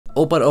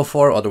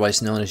Opat04,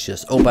 otherwise known as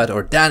just Opat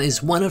or Dan,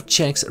 is one of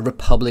Czech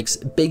Republic's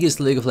biggest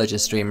League of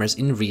Legends streamers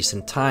in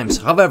recent times.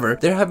 However,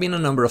 there have been a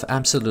number of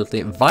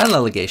absolutely vile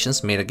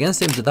allegations made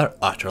against him that are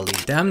utterly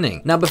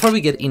damning. Now, before we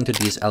get into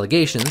these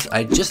allegations,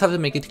 I just have to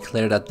make it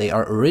clear that they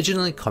are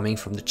originally coming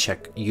from the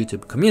Czech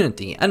YouTube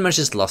community, and much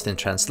is lost in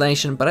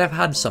translation, but I've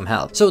had some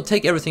help, so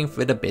take everything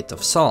with a bit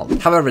of salt.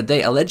 However,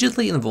 they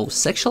allegedly involve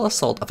sexual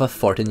assault of a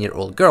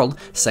 14-year-old girl,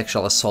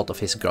 sexual assault of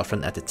his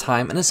girlfriend at the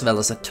time, and as well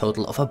as a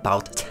total of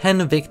about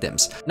 10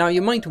 victims. Now,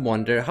 you might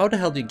wonder, how the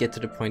hell do you get to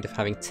the point of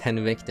having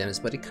 10 victims?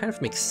 But it kind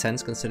of makes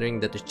sense considering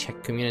that the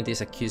Czech community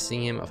is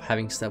accusing him of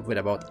having slept with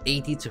about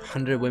 80 to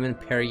 100 women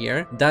per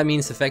year. That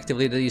means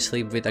effectively that you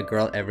sleep with a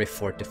girl every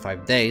 4 to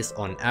 5 days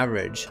on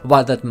average.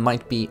 While that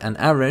might be an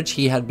average,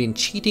 he had been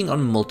cheating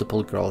on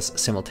multiple girls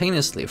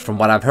simultaneously. From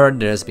what I've heard,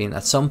 there's been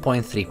at some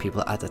point 3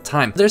 people at a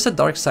time. There's a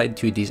dark side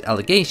to these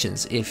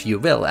allegations, if you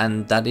will,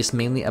 and that is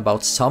mainly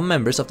about some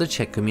members of the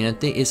Czech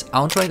community is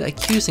outright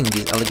accusing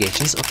these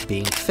allegations of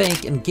being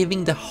fake and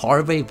giving the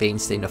Harvey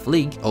Weinstein of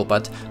League,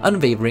 Opat,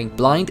 unwavering,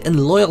 blind and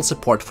loyal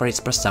support for his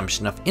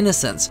presumption of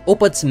innocence.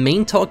 Opat's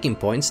main talking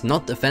points,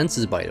 not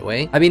offenses by the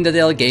way, have been that the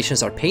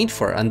allegations are paid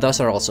for and thus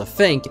are also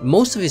fake.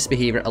 Most of his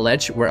behavior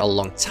alleged were a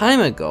long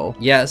time ago.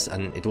 Yes,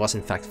 and it was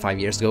in fact 5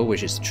 years ago,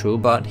 which is true,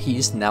 but he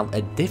is now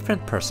a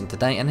different person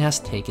today and has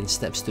taken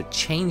steps to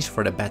change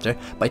for the better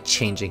by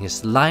changing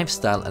his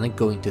lifestyle and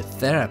going to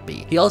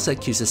therapy. He also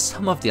accuses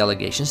some of the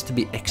allegations to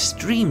be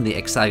extremely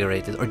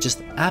exaggerated or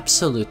just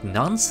absolute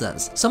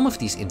nonsense. Some of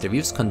these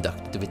interviews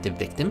conducted with the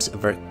victims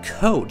were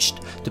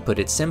coached, to put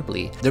it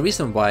simply. The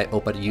reason why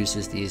Opat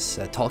uses these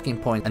talking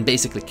points and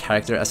basically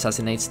character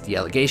assassinates the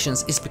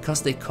allegations is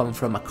because they come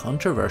from a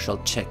controversial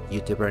Czech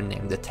YouTuber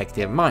named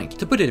Detective Mike.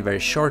 To put it very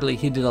shortly,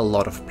 he did a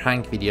lot of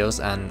prank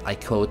videos and, I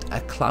quote,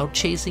 a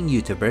cloud-chasing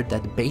YouTuber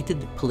that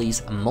baited the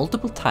police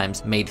multiple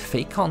times, made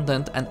fake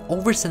content and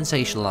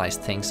over-sensationalized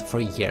things for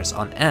years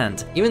on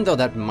end. Even though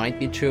that might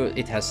be true,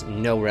 it has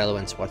no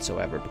relevance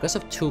whatsoever because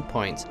of 2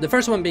 points. The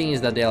first one being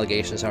is that the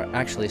allegations are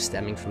actually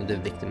stemming from the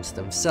victims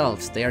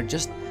themselves. They are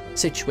just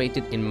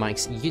situated in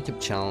Mike's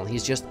YouTube channel.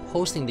 He's just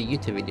posting the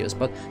YouTube videos,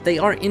 but they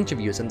are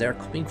interviews and they are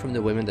coming from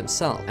the women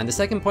themselves. And the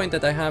second point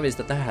that I have is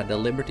that I had the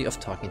liberty of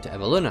talking to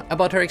Evalunna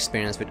about her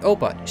experience with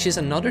Opat. She's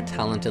another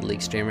talented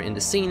League streamer in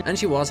the scene, and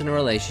she was in a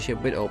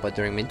relationship with Opat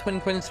during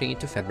mid-2023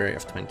 to February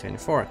of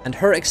 2024. And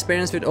her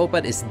experience with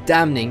Opat is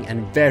damning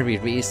and very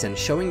recent,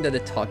 showing that the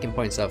talking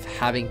points of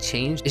having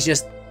changed is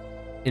just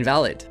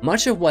invalid.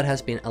 Much of what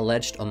has been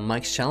alleged on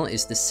Mike's channel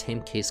is the same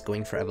case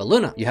going for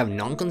Evalunna. You have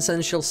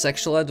non-consensual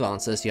sexual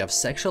advances, you have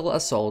sexual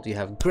assault, you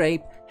have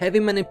rape, heavy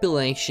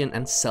manipulation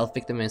and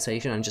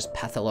self-victimization and just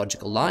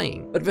pathological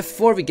lying. But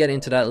before we get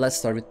into that, let's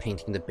start with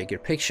painting the bigger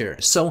picture.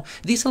 So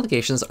these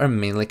allegations are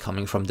mainly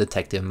coming from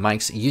Detective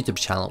Mike's YouTube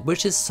channel,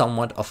 which is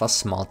somewhat of a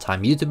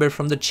small-time YouTuber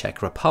from the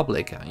Czech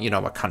Republic, you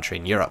know, a country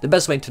in Europe. The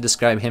best way to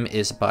describe him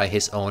is by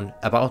his own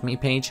About Me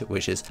page,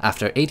 which is,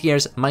 after 8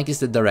 years, Mike is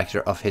the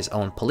director of his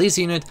own police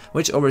unit,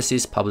 which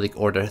oversees public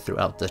order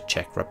throughout the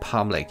Czech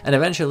Republic. And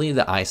eventually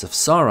the eyes of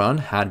Sauron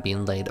had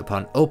been laid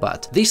upon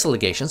Opat. These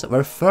allegations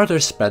were further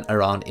spread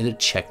around in the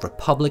Czech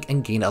Republic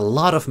and gained a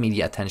lot of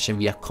media attention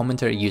via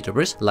commentary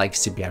YouTubers like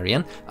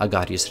Siberian,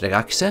 Agarius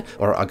Reakce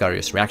or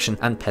Agarius Reaction,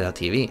 and Peta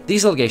TV.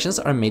 These allegations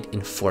are made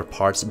in 4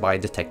 parts by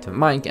Detective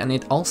Mike, and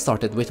it all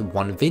started with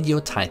one video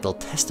titled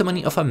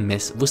Testimony of a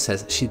Miss who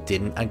says she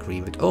didn't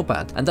agree with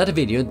Opat. And that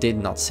video did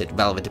not sit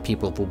well with the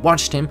people who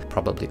watched him,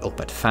 probably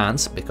Opat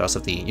fans, because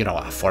of the, you know,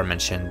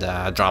 aforementioned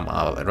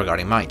drama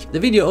regarding Mike. The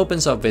video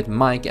opens up with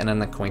Mike and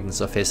an acquaintance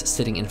of his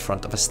sitting in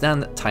front of a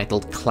stand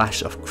titled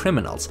Clash of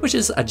Criminals, which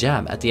is a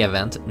jab at the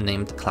event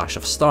named Clash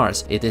of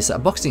Stars. It is a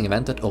boxing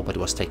event that Opat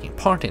was taking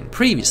part in.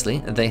 Previously,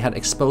 they had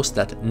exposed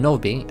that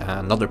Novi,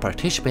 another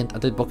participant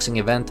at the boxing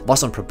event,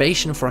 was on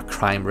probation for a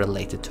crime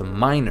related to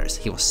minors.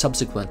 He was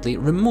subsequently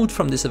removed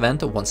from this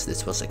event once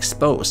this was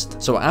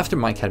exposed. So after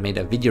Mike had made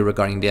a video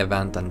regarding the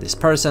event and this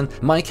person,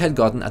 Mike had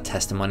gotten a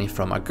testimony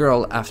from a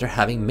girl after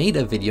having made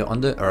a video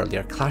on the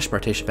earlier Clash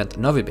participant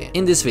Novi.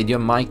 In this video,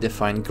 Mike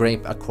defined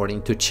rape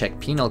according to Czech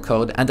penal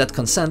code and that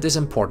consent is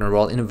an important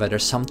role in whether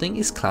something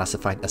is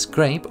classified as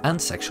rape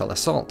and sexual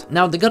assault.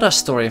 Now, they got a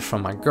story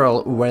from a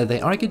girl where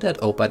they argued that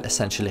Opat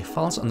essentially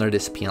falls under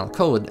this penal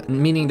code,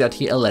 meaning that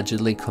he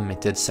allegedly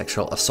committed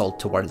sexual assault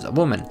towards a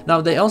woman.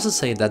 Now, they also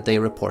say that they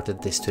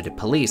reported this to the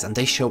police, and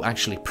they show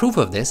actually proof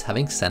of this,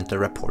 having sent a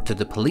report to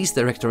the police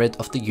directorate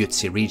of the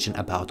Jutsi region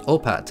about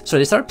Opat. So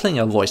they start playing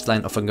a voice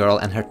line of a girl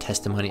and her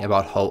testimony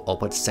about how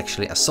Opat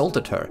sexually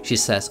assaulted her. She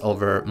says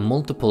over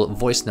multiple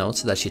voice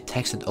notes that she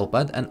texted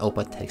Opat and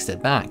Opat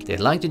texted back. They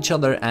liked each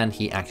other and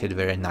he acted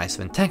very nice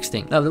when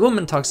texting. Now, the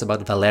woman talks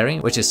about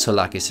Valeria, which is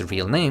Xholakys'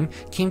 real name,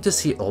 came to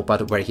see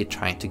Opat where he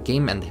tried to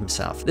game end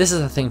himself. This is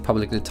a thing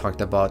publicly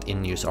talked about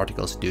in news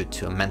articles due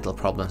to mental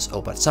problems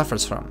Opat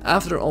suffers from.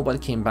 After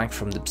Opat came back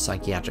from the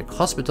psychiatric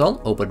hospital,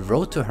 Opat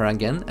wrote to her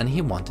again and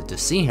he wanted to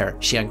see her.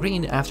 She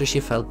agreed after she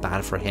felt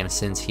bad for him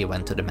since he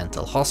went to the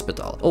mental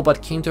hospital.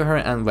 Opat came to her,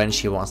 and when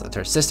she was at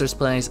her sister's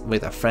place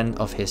with a friend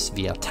of his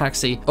via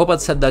taxi, Opat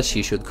said that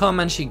she should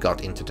come and she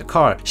got into the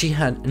car. She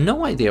had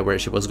no idea where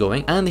she was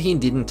going and he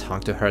didn't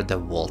talk to her the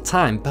whole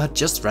time, but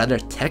just rather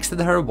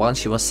texted her while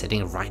she was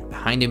sitting right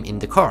behind him in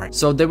the car.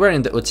 So they were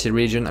in the Utsi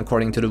region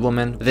according to the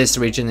woman. This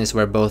region is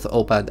where both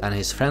Opat and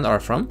his friend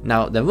are from.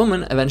 Now the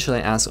woman eventually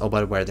asked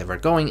Opat where they were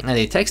going and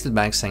he texted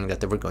back saying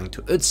that they were going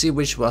to Utsi,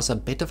 which was a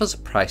bit of a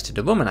surprise to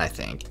the woman, I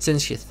think,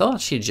 since she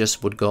thought she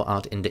just would go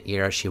out in the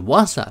area she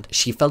was at.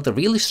 She felt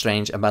really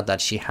strange about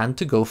that she had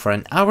to go for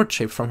an hour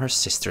trip from her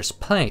sister's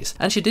place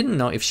and she didn't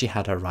know if she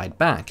had a ride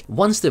back.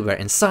 Once they were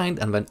inside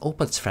and when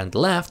Opat's friend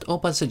left,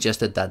 Opat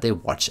suggested that they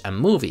watch a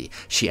movie.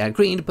 She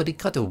agreed, but it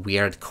got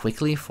weird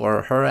quickly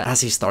for her as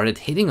he started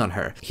hitting on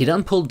her. He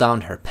then pulled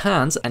down her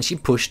pants and she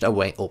pushed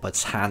away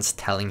Opat's hands,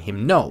 telling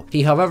him no.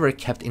 He however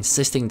kept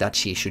insisting that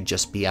she should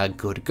just be a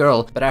good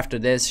girl, but after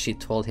this she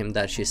told him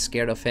that she's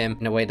scared of him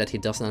in a way that he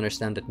doesn't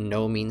understand that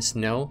no means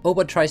no.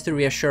 Opat tries to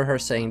reassure her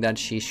saying that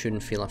she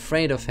shouldn't feel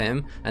afraid of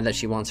him and that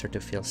she wants her to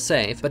feel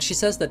safe, but she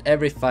says that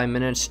every 5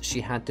 minutes she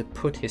had to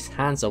put his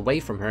hands away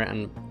from her,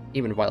 and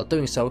even while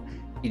doing so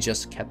he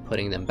just kept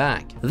putting them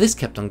back. This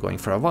kept on going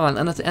for a while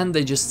and at the end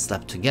they just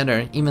slept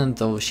together even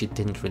though she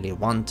didn't really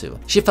want to.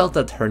 She felt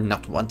that her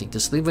not wanting to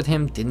sleep with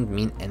him didn't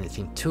mean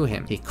anything to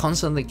him. He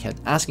constantly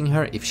kept asking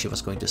her if she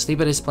was going to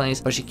sleep at his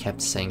place, but she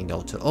kept saying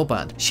no to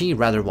Opat. She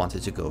rather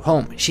wanted to go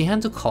home. She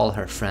had to call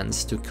her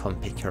friends to come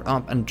pick her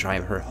up and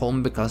drive her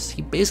home because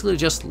he basically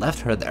just left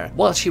her there.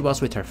 While she was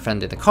with her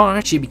friend in the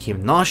car, she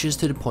became nauseous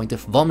to the point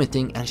of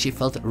vomiting and she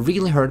felt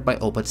really hurt by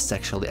Opat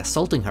sexually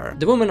assaulting her.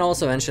 The woman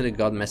also eventually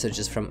got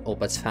messages from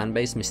Opat's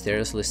fanbase,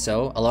 mysteriously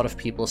so. A lot of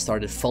people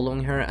started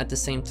following her at the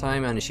same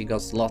time and she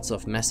got lots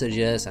of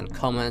messages and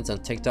comments on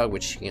TikTok,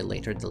 which she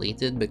later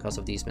deleted because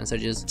of these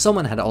messages.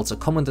 Someone had also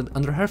commented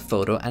under her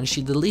photo and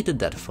she deleted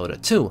that photo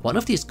too. One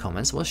of these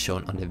comments was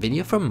shown on the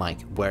video from Mike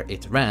where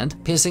it read,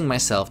 "Pissing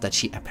myself that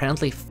she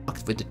apparently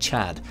fucked with the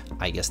Chad."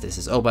 I guess this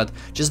is Opat,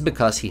 just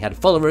because he had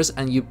followers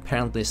and you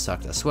apparently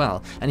sucked as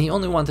well, and he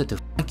only wanted to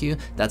fuck you,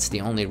 that's the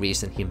only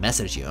reason he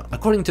messaged you.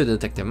 According to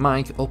Detective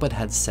Mike, Opat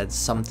had said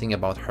something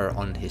about her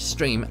on his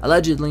stream.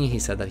 Allegedly, he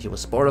said that he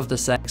was bored of the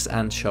sex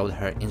and showed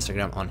her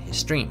Instagram on his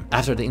stream.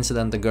 After the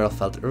incident, the girl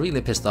felt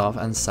really pissed off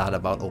and sad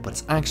about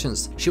Opat's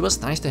actions. She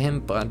was nice to him,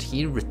 but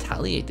he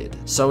retaliated.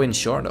 So in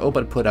short,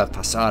 Opat put a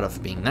facade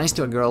of being nice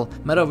to a girl,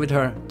 met up with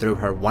her, drew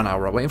her 1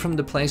 hour away from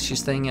the place she's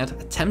staying at,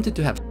 attempted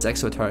to have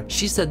sex with her,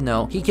 she said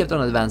no, he kept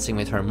on advancing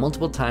with her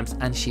multiple times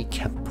and she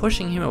kept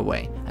pushing him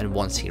away, and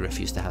once he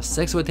refused to have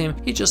sex with him,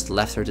 he just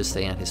left her to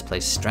stay at his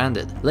place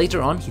stranded.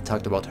 Later on, he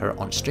talked about her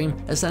on stream,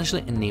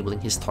 essentially enabling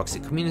his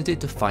toxic community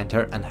to find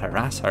her and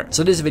harass her.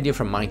 So this video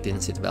from Mike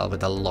didn't sit well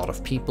with a lot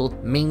of people,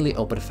 mainly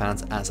Opat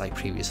fans as I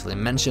previously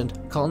mentioned,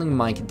 calling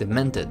Mike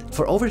demented.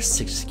 For over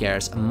 6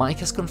 years, Mike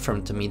has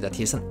confirmed to me that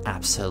he's an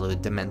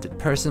absolute demented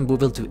person who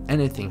will do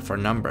anything for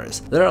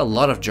numbers. There are a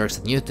lot of jerks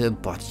on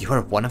YouTube, but you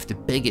are one of the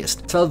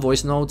biggest. 12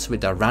 voice notes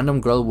with a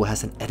random girl who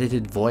has an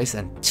edited voice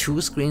and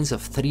 2 screens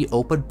of 3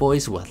 Opat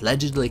boys who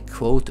allegedly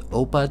quote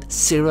Opat,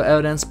 0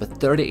 evidence but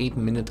 38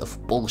 minutes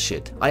of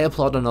bullshit. I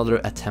applaud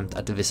another attempt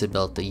at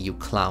visibility, you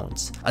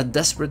clowns. A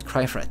desperate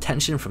cry for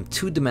attention from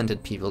 2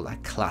 demented people, a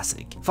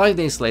classic. 5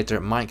 days later,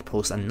 Mike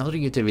posts another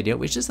YouTube video,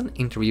 which is an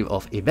interview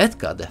of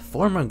Ivetka, the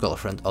former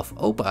girlfriend of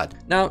Opat.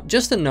 Now,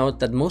 just a note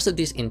that most of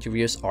these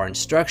interviews aren't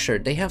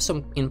structured. They have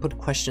some input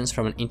questions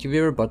from an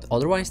interviewer, but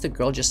otherwise the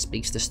girl just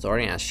speaks the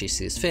story as she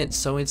sees fit,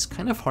 so it's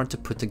kind of hard to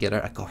put together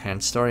a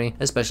coherent story,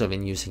 especially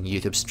when using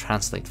YouTube's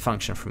translate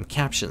function from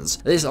captions.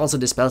 This also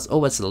dispels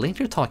Opat's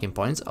later talking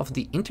points of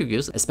the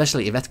interviews,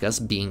 especially Ivetka's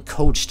being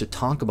coached to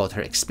talk about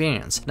her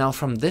experience. Now,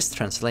 from this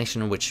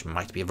translation, which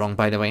might be wrong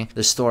by the way,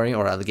 the story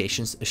or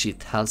allegations she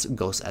tells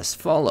goes as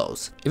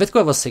follows.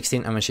 Ivetka was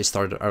 16 and when she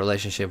started a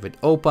relationship with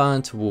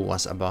Opat, who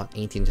was about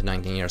 18 to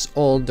 19 years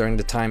old. During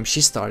the time,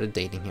 she started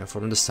dating him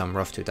from the summer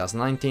of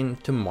 2019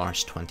 to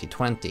March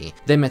 2020.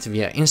 They met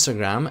via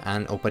Instagram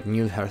and Opat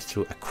knew her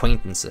through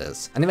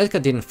acquaintances, and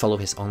Ivetka didn't follow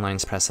his online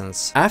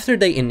presence. After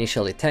they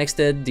initially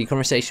texted, the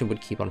conversation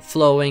would keep on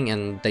flowing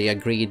and they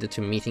agreed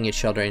to meeting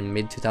each other in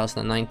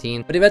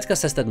mid-2019, but Ivetka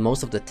says that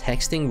most of the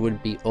texting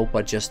would be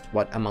Opat just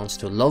what amounts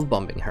to love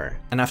bombing her,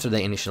 and after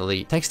they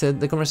initially texted,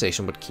 the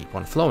conversation would keep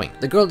on flowing.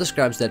 The girl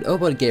describes that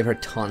Opat gave her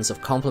tons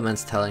of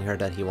compliments, telling her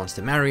that he wants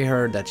to marry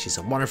her, that she's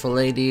a wonderful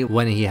lady,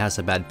 when he has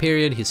a bad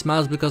period he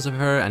smiles because of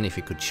her, and if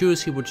he could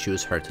choose, he would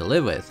choose her to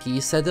live with. He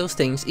said those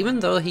things even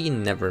though he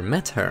never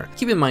met her.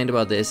 Keep in mind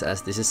about this,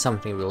 as this is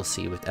something we'll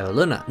see with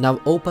Evalunna. Now,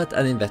 Opat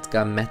and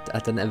Ivetka met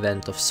at an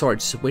event of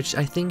sorts, which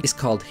I think is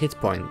called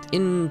Hitpoint, boyfriend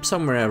in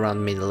somewhere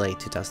around mid-late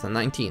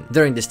 2019.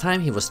 During this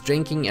time, he was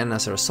drinking and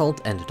as a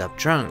result ended up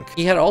drunk.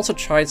 He had also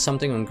tried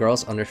something on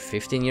girls under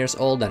 15 years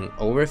old and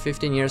over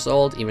 15 years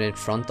old, even in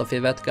front of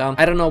Ivetka.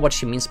 I don't know what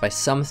she means by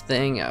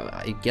something,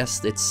 I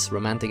guess it's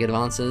romantic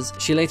advances.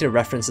 She later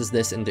references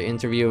this in the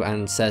interview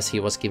and says he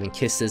was giving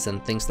kisses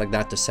and things like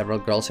that to several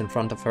girls in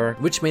front of her,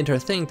 which made her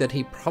think that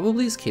he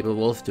probably is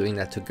capable of doing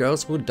that to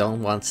girls who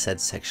don't want said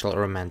sexual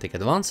or romantic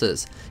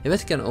advances.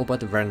 Ivetka and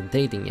Opat weren't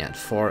dating yet.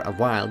 For a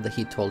while,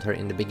 he told her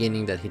in the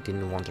beginning that he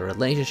didn't want a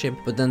relationship,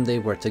 but then they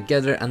were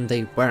together and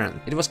they weren't.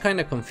 It was kind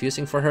of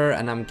confusing for her,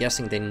 and I'm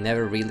guessing they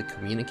never really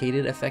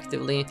communicated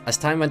effectively. As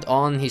time went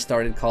on, he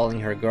started calling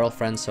her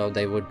girlfriend, so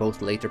they would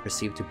both later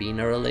perceive to be in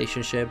a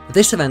relationship.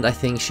 This event I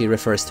think she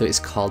refers to is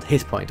called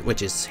Hitpoint,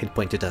 which is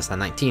Hitpoint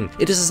 2019.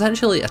 It is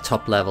essentially a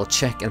top-level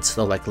Czech and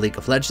Slovak League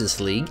of Legends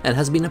league and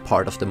has been a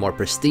part of the more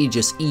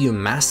prestigious EU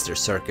Master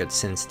Circuit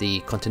since the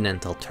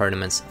Continental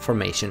Tournament's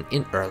formation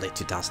in early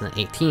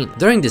 2018.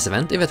 During this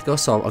event, Ivetka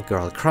saw a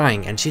girl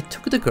crying and she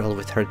took the girl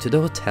with her to the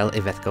hotel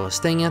Ivetka was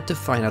staying at to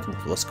find out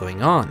what was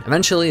going on.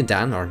 Eventually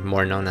Dan, or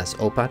more known as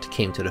Opat,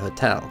 came to the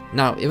hotel.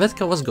 Now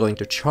Ivetka was going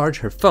to charge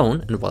her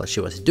phone, and while she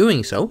was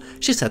doing so,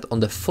 she sat on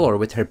the floor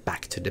with her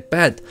back to the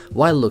bed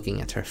while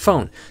looking at her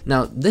phone.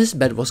 Now this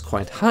bed was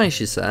quite high,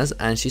 she says,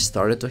 and she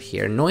started to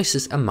hear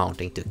noises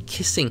amounting to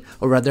kissing,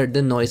 or rather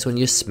the noise when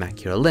you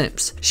smack your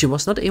lips. She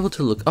was not able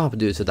to look up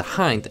due to the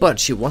height, but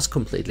she was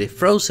completely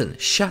frozen,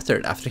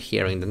 shattered after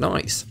hearing the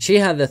noise. She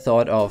had the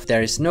thought of,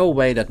 there is no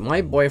way that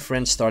my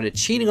boyfriend started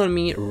cheating on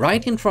me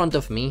right in front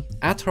of me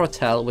at her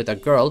hotel with a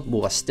girl who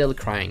was still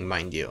crying,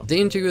 mind you. The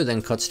interview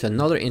then cuts to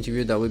another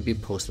interview that would be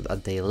posted a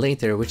day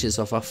later, which is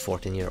of a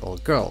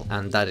 14-year-old girl,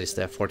 and that is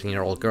the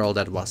 14-year-old girl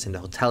that was in the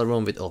hotel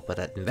room with Opat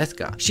and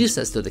Ivetka. She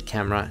says to the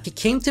camera, "He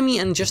came to me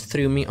and just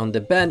threw me on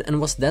the bed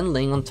and was then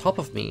laying on top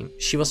of me.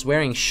 She was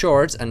wearing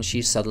shorts and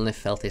she suddenly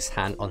felt his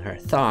hand on her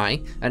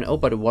thigh, and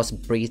Opat was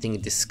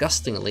breathing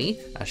disgustingly,"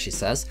 as she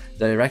says,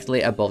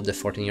 directly above the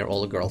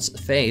 14-year-old girl's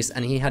face,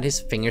 and he had his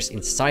fingers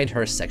inside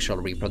her sexual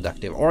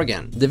reproductive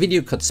organ. The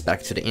video cuts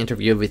back to the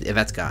interview with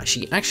Ivetka.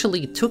 She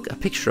actually took a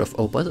picture of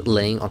Opat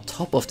laying on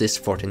top of this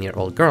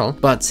 14-year-old girl,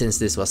 but since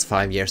this was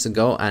 5 years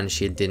ago and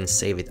she didn't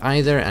save it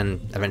either and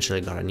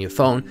eventually got a new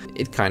phone,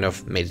 it kind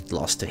of made it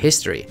lost to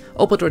history.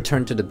 Opat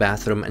returned to the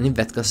bathroom and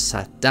Ivetka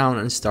sat down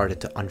and started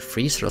to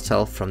unfreeze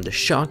herself from the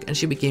shock, and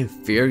she became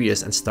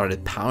furious and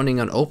started pounding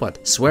on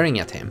Opat, swearing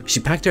at him. She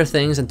packed her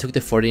things and took the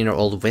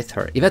 14-year-old with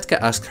her. Ivetka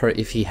asked her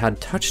if he had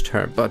touched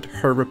her, but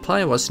her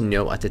reply was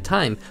no at the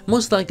time,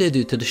 most likely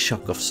due to the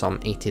shock of some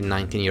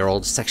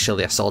 18-19-year-old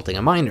sexually assaulting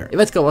a minor.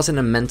 Ivetka was in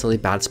a mentally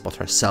bad spot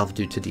herself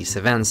due to these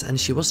events, and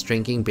she was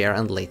drinking beer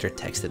and later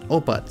texted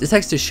Opat. The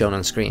text is shown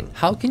on screen.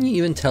 "How can you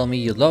even tell me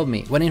you love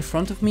me when in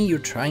front of me you're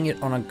trying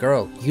it on a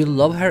girl? You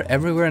love her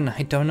everywhere and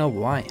I don't know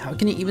why. How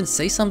can you even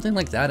say something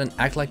like that and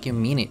act like you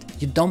mean it?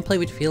 You don't play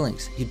with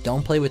feelings. You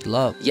don't play with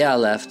love. Yeah, I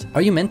left.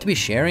 Are you meant to be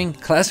sharing?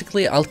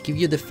 Classically, I'll give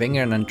you the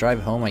finger and then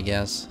drive home, I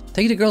guess.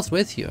 Take the girls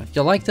with you.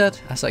 You like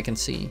that? As I can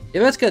see."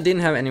 Ivetka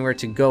didn't have anywhere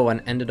to go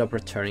and ended up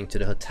returning to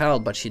the hotel,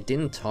 but she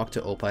didn't talk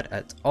to Opat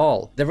at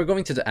all. They were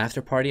going to the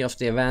after party of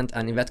the event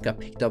and Ivetka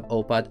picked up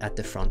Opat at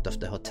the front of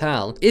the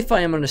hotel. If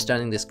I am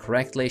understanding this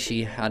correctly,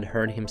 she had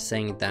heard him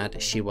saying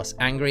that she was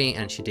angry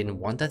and she didn't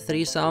want a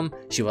threesome.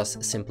 She was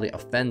simply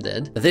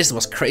offended. This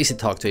was crazy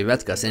talk to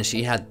Ivetka, since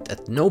she had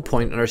at no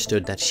point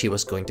understood that she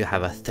was going to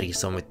have a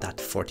threesome with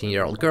that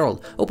 14-year-old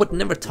girl. Opat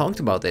never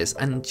talked about this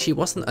and she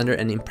wasn't under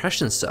any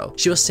impression so.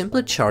 She was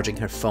simply charging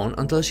her phone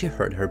until she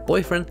heard her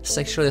boyfriend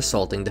sexually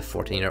assaulting the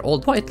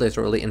 14-year-old quite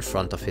literally in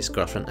front of his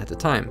girlfriend at the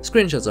time.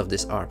 Screenshots of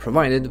this are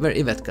provided where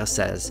Ivetka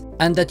says,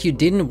 "And that you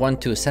didn't want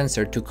to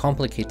censor to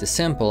complicate the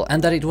simple, and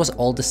that it was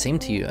all the same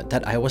to you,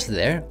 that I was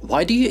there?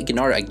 Why do you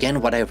ignore again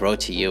what I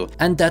wrote to you?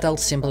 And that I'll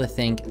simply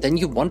think, then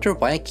you wonder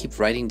why I keep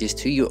writing this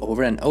to you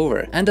over and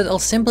over. And that I'll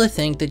simply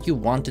think that you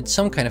wanted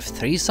some kind of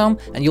threesome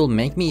and you'll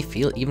make me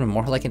feel even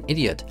more like an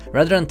idiot,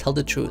 rather than tell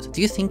the truth.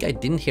 Do you think I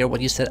didn't hear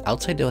what you said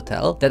outside the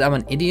hotel? That I'm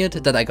an idiot?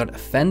 That I got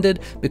offended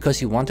because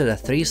you wanted a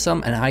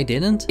threesome and I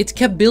didn't? It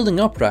kept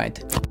building up, right?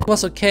 It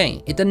was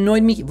okay. It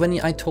annoyed me when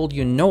I told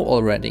you no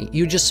already.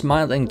 You just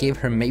smiled and gave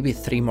her maybe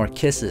 3 more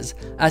kisses,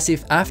 as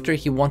if after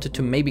he wanted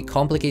to maybe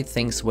complicate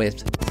things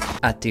with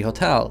at the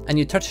hotel. And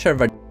you touched her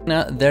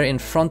vagina there in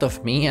front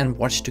of me and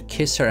watched to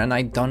kiss her and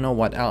I don't know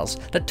what else.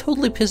 That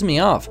totally pissed me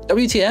off.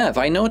 WTF,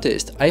 I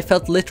noticed. I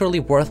felt literally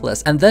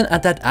worthless. And then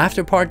at that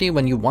after party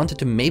when you wanted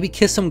to maybe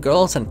kiss some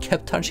girls and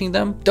kept touching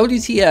them?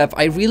 WTF,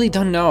 I really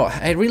don't know.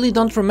 I really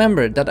don't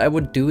remember that I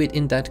would do it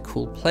in that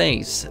cool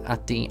place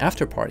at the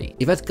after party."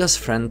 Ivetka's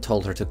friend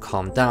told her to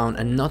calm down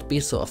and not be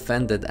so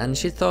offended, and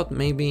she thought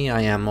maybe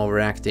I am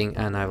overacting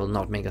and I will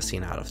not make a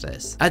scene out of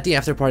this. At the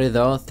after party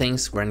though,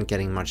 things weren't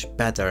getting much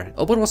better.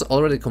 Opat was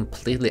already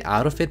completely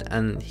out of it,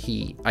 and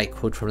I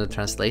quote from the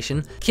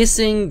translation,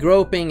 kissing,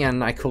 groping,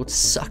 and I quote,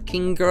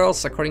 sucking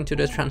girls, according to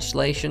the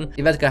translation.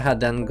 Ivetka had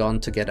then gone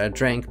to get a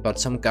drink, but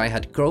some guy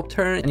had groped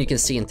her, and you can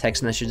see in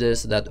text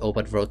messages that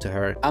Opat wrote to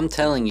her, I'm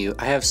telling you,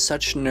 I have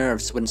such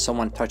nerves when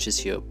someone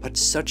touches you, but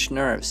such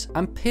nerves.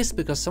 I'm pissed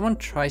because someone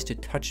tries to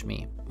touch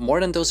me. More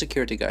than those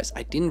security guys.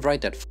 I didn't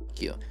write that,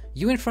 fuck you.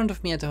 You in front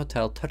of me at the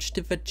hotel touched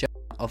the vagina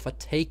of a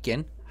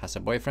taken, has a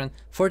boyfriend,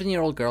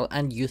 14-year-old girl,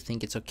 and you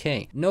think it's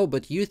okay. No,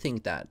 but you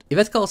think that.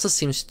 Ivetka also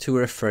seems to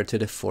refer to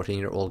the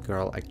 14-year-old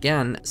girl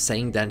again,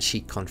 saying that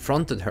she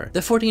confronted her. The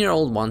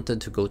 14-year-old wanted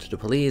to go to the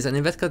police, and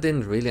Ivetka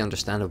didn't really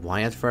understand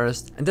why at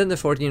first. And then the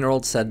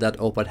 14-year-old said that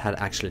Opat had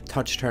actually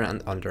touched her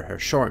and under her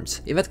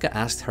shorts. Ivetka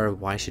asked her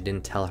why she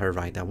didn't tell her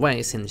right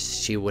away, since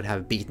she would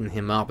have beaten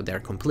him up there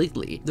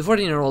completely. The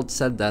 14-year-old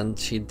said that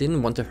she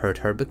didn't want to hurt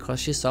her because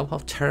she saw how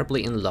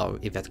terribly in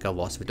love Ivetka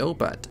was with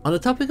Opat. On the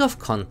topic of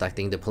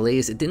contacting the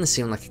police, it didn't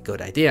seem like a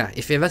good idea.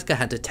 If Ivetka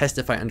had to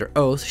testify under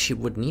oath, she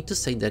would need to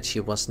say that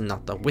she was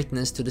not a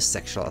witness to the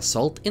sexual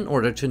assault in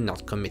order to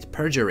not commit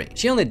perjury.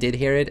 She only did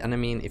hear it, and I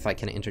mean, if I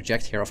can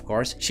interject here, of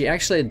course, she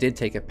actually did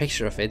take a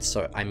picture of it,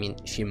 so I mean,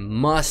 she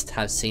must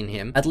have seen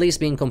him, at least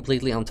being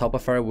completely on top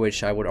of her,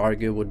 which I would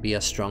argue would be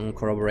a strong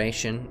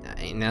corroboration.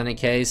 In any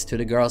case, to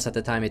the girls at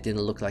the time, it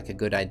didn't look like a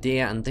good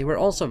idea, and they were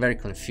also very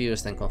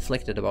confused and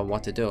conflicted about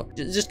what to do.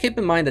 Just keep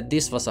in mind that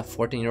this was a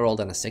 14-year-old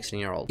and a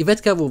 16-year-old.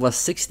 Ivetka, who was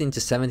 16 to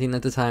 17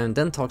 at the time,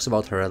 then talks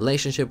about her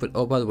relationship with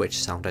Opat,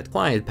 which sounded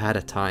quite bad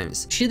at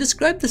times. She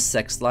described the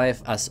sex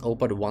life as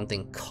Opat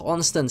wanting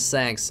constant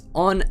sex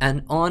on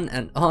and on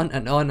and on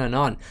and on and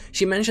on.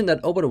 She mentioned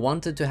that Opat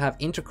wanted to have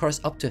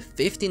intercourse up to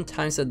 15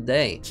 times a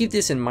day. Keep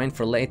this in mind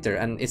for later,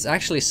 and it's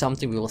actually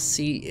something we will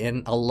see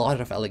in a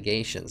lot of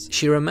allegations.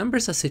 She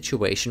remembers a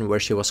situation where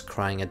she was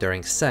crying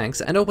during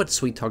sex, and Opat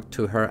sweet-talked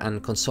to her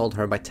and consoled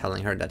her by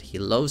telling her that he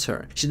loves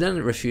her. She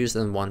then refused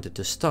and wanted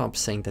to stop,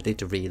 saying that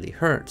it really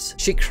hurts.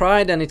 She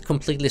cried and it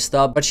completely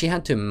stopped, but she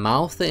had to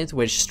mouth it,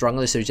 which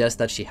strongly suggests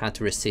that she had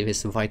to receive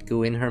his white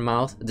goo in her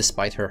mouth,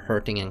 despite her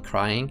hurting and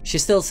crying. She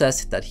still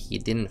says that he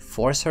didn't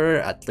force her,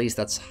 at least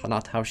that's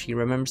not how she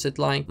remembers it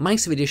like.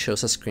 Mike's video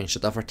shows a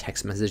screenshot of her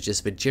text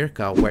messages with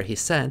Jirka, where he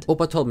said,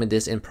 Opa told me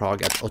this in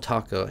Prague at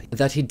Otaku,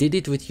 that he did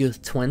it with you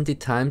 20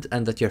 times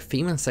and that your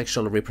female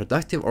sexual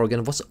reproductive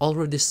organ was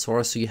already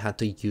sore, so you had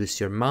to use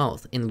your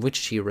mouth, in which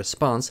she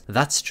responds,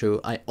 that's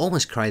true, I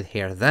almost cried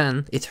here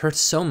then, it hurt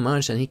so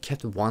much and he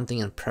kept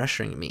wanting and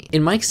pressuring me.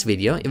 In Mike's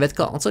video,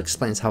 Ivetka also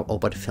explains how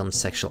Opat filmed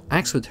sexual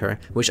acts with her,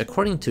 which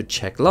according to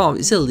Czech law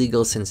is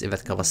illegal since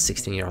Ivetka was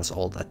 16 years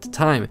old at the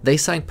time. They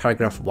signed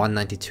paragraph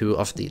 192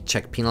 of the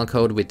Czech penal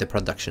code with the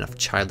production of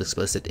child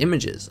explicit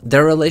images.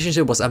 Their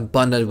relationship was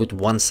abundant with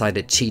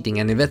one-sided cheating,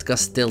 and Ivetka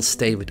still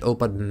stayed with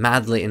Opat,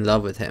 madly in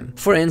love with him.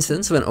 For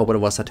instance, when Opat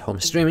was at home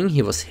streaming,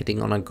 he was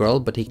hitting on a girl,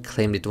 but he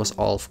claimed it was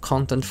all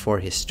content for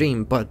his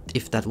stream. But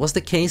if that was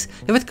the case,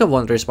 Ivetka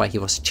wonders why he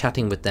was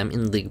chatting with them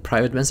in league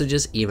private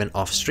messages even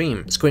off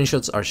stream.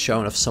 Screenshots are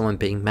shown of someone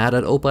being mad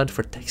at Opat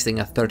for texting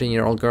a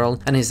 13-year-old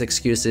girl, and his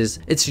excuse is,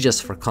 it's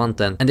just for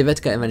content, and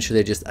Ivetka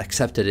eventually just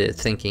accepted it,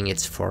 thinking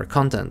it's for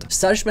content.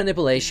 Such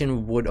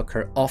manipulation would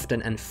occur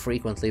often and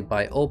frequently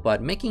by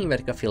Opat, making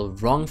Ivetka feel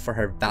wrong for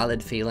her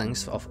valid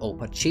feelings of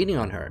Opat cheating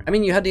on her. I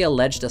mean, you had the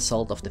alleged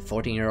assault of the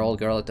 14-year-old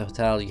girl at the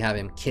hotel, you have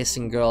him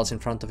kissing girls in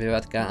front of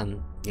Ivetka,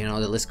 and you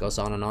know, the list goes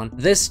on and on.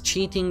 This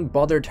cheating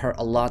bothered her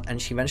a lot,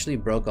 and she eventually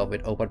broke up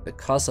with Opat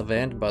because of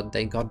it, but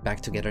they got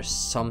back together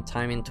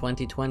sometime in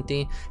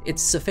 2020.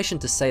 It's sufficient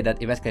to say that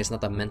Ivetka is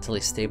not a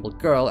mentally stable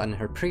girl, and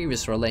her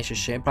previous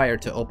relationship, prior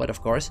to Opat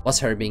of course, was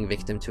her being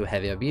victim to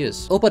heavy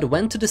abuse. Opat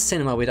went to the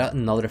cinema with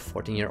another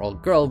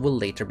 14-year-old girl who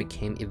later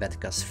became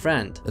Ivetka's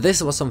friend.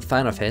 This was some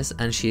fan of his,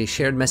 and she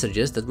shared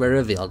messages that were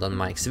revealed on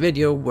Mike's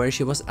video, where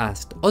she was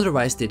asked,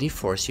 otherwise did he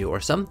force you or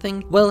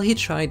something? Well, he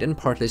tried and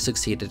partly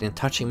succeeded in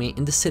touching me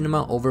in the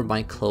cinema over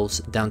my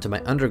clothes down to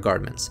my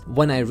undergarments,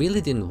 when I really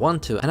didn't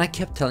want to, and I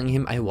kept telling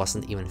him I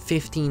wasn't even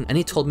 15, and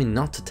he told me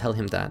not to tell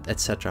him that,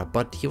 etc,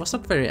 but he was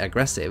not very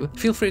aggressive.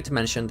 Feel free to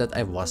mention that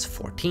I was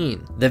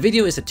 14. The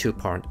video is a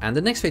two-part, and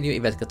the next video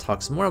Ivetka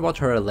talks more about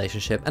her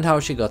relationship and how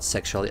she got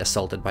sexually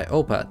assaulted by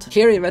Opat.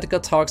 Here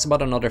Ivetka talks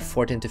about another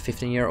 14 to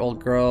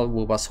 15-year-old girl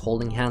who was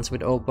holding hands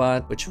with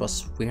Opat, which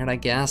was weird I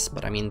guess,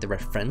 but I mean they were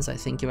friends, I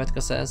think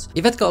Ivetka says.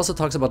 Ivetka also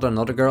talks about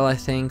another girl, I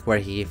think, where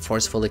he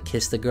forcefully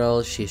kissed the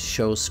girl. She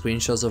shows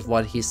screenshots of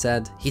what he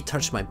said. He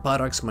touched my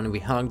buttocks when we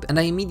hugged, and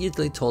I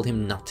immediately told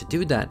him not to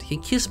do that. He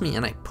kissed me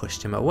and I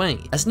pushed him away.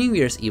 As New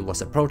Year's Eve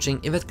was approaching,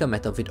 Ivetka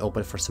met up with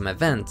Opat for some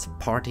event,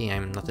 party,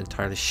 I'm not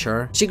entirely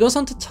sure. She goes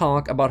on to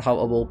talk about how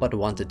Opat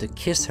wanted to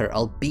kiss her,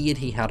 albeit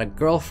he had a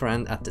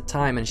girlfriend at the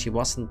time and she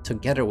wasn't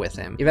together with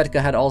him. Ivetka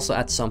had also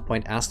at some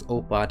point asked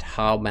Opat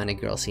how many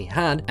girls he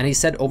had, and he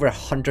said over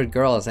 100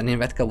 girls, and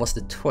Ivetka was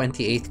the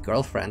 28th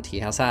girlfriend he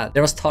has had.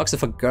 There was talks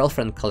of a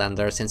girlfriend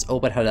calendar, since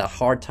Opat had a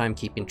hard time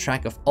keeping track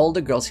track of all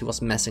the girls he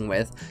was messing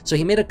with, so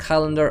he made a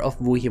calendar of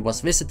who he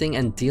was visiting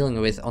and dealing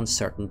with on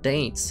certain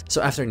dates.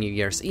 So after New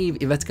Year's Eve,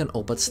 Ivetka and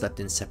Opat slept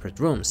in separate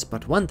rooms,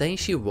 but one day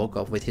she woke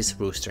up with his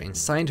rooster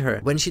inside her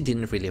when she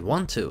didn't really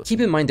want to.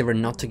 Keep in mind they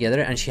were not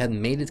together and she had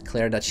made it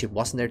clear that she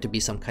wasn't there to be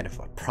some kind of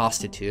a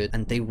prostitute,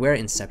 and they were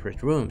in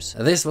separate rooms.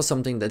 This was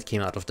something that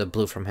came out of the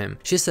blue from him.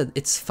 She said,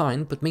 "It's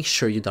fine, but make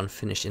sure you don't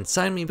finish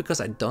inside me because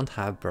I don't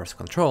have birth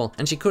control,"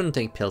 and she couldn't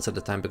take pills at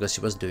the time because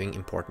she was doing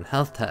important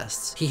health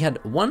tests. He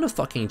had won a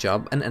fucking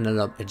job and ended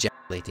up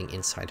ejaculating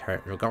inside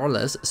her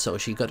regardless, so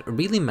she got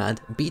really mad,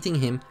 beating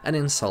him and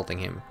insulting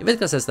him.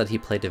 Ivetka says that he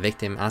played the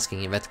victim, asking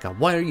Ivetka,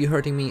 "Why are you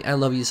hurting me? I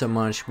love you so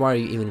much. Why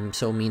are you even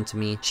so mean to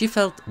me?" She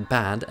felt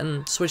bad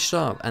and switched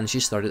off, and she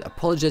started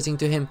apologizing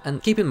to him.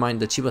 And keep in mind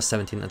that she was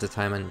 17 at the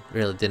time and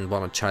really didn't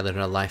want a child in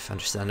her life,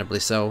 understandably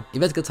so.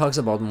 Ivetka talks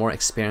about more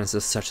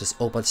experiences such as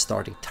Opat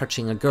starting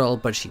touching a girl,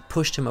 but she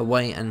pushed him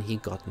away and he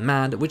got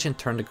mad, which in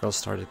turn the girl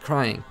started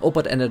crying.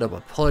 Opat ended up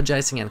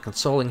apologizing and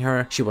consoling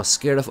her. She was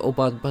scared of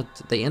Opat, but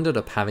they ended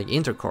up having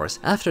intercourse.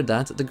 After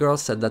that, the girl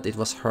said that it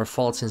was her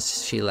fault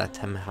since she let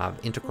him have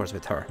intercourse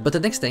with her. But the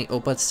next day,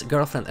 Opat's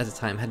girlfriend at the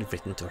time had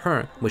written to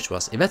her, which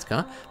was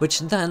Ivetka, which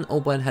then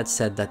Opat had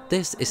said that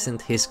this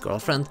isn't his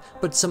girlfriend,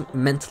 but some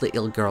mentally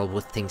ill girl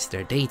who thinks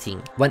they're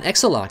dating. When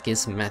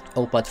Xholakys met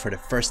Opat for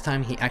the first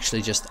time, he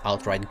actually just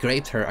outright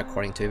raped her,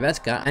 according to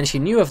Ivetka, and she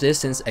knew of this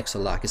since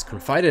Xholakys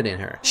confided in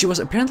her. She was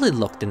apparently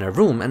locked in a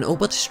room and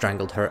Opat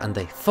strangled her and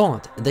they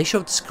fought. They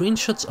showed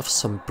screenshots of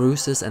some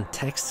bruises and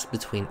texts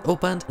between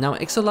Opat. Now,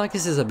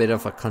 Xholakys is a bit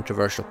of a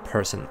controversial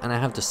person, and I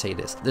have to say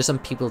this. There's some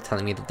people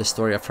telling me that the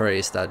story of her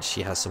is that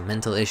she has some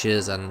mental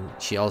issues and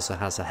she also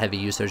has a heavy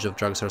usage of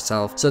drugs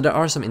herself. So there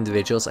are some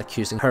individuals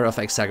accusing her of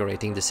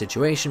exaggerating the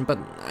situation, but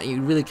I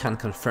really can't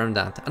confirm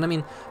that. And I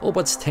mean,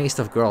 Opat's taste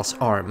of girls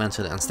are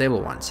mentally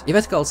unstable ones.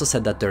 Ivetka also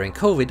said that during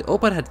COVID,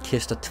 Opat had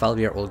kissed a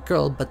 12-year-old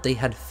girl, but they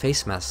had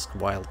face masks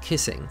while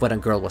kissing. When a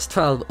girl was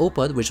 12,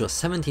 Opat, which was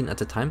 17 at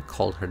the time,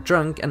 called her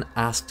drunk and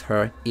asked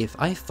her, "If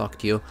I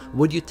fucked you,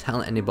 would you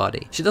tell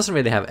anybody?" She doesn't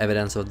really have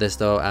evidence of this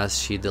though, as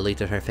she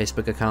deleted her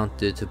Facebook account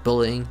due to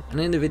bullying. And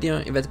in the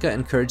video, Ivetka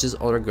encourages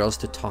other girls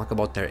to talk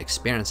about their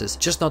experiences,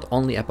 just not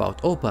only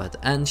about Opat,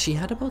 and she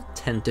had about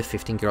 10 to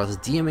 15 girls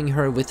DMing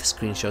her with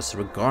screenshots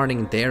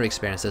regarding their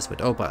experiences with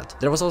Opat.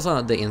 There was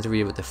also the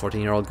interview with the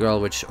 14-year-old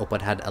girl, which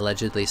Opat had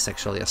allegedly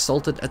sexually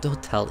assaulted at the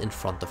hotel in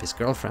front of his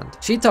girlfriend.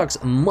 She talks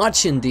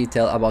much in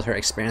detail about her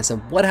experience,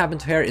 and what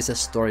happened to her is a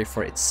story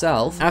for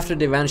itself. After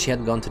the event, she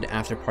had gone to the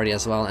after party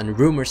as well, and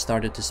rumors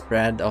started to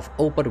spread of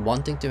Opat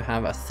wanting to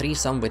have a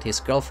threesome with his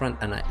girlfriend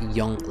and a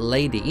young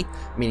lady,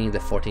 meaning the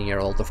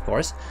 14-year-old, of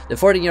course. The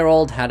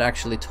 14-year-old had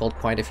actually told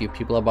quite a few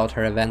people about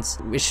her events,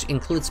 which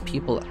includes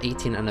people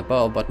 18 and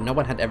above, but no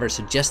one had ever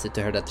suggested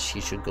to her that she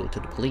should go to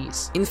the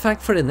police. In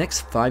fact, for the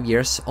next 5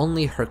 years,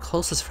 only her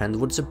closest friend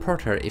would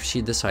support her if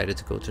she decided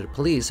to go to the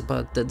police,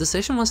 but the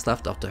decision was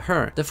left up to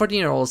her. The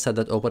 14-year-old said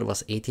that Opat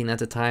was 18 at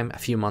the time, a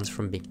few months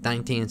from being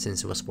 19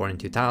 since he was born in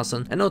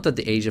 2000, and note that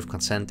the age of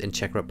consent in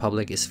Czech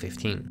Republic is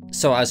 15.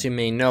 So as you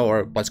may know,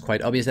 or what's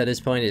quite obvious at this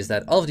point, is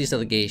that all of these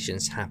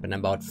allegations happened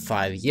about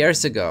 5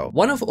 years ago.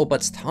 One of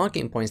Opat's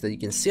talking points that you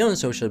can see on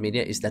social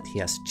media is that he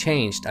has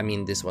changed. I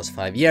mean, this was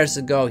 5 years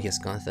ago, he has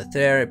gone to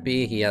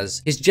therapy,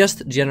 he's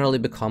just generally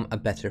become a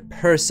better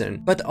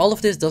person. But all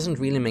of this doesn't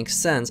really make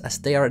sense, as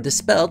they are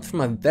dispelled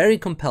from a very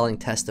compelling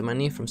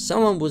testimony from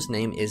someone whose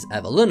name is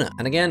Evalunna.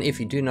 And again, if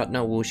you do not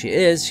know who she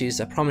is, she's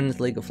a prominent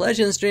League of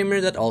Legends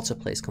streamer that also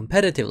plays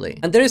competitively.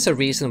 And there is a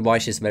reason why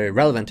she's very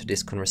relevant to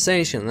this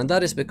conversation, and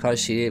that is because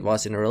she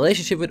was in a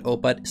relationship with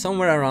Opat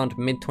somewhere around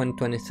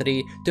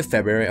mid-2023 to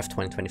February of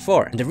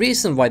 2024. And the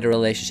reason why the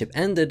relationship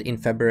ended in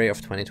February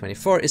of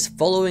 2024 is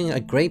following a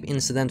grave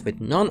incident with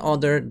none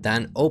other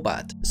than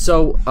Opat.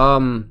 So,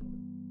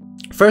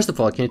 first of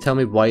all, can you tell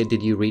me why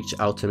did you reach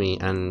out to me,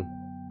 and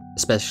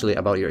especially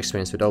about your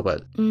experience with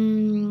Opat?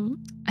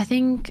 I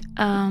think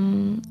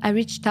I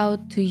reached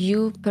out to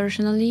you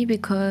personally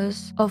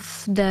because of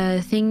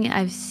the thing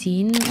I've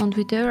seen on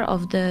Twitter,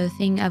 of the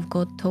thing I've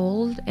got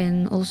told,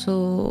 and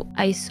also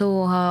I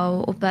saw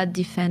how Opat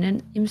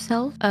defended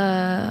himself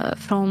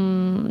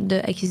from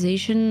the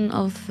accusation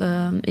of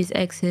his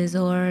exes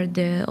or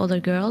the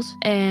other girls.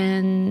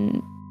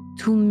 And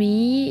to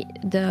me,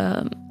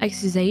 the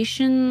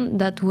accusation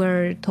that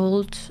were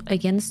told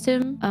against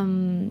him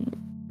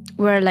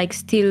were like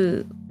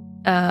still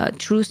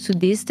true to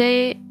this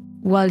day,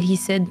 while he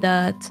said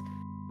that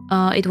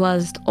it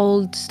was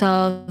old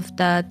stuff,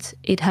 that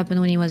it happened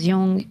when he was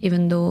young,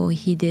 even though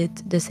he did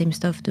the same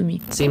stuff to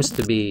me. It seems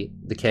to be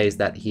the case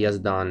that he has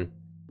done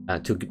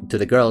to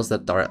the girls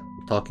that are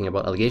talking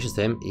about allegations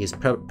to him, he's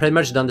pretty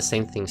much done the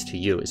same things to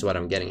you, is what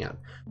I'm getting at.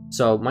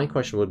 So my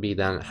question would be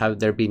then, have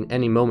there been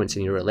any moments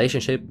in your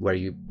relationship where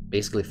you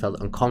basically felt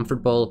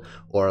uncomfortable,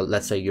 or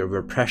let's say you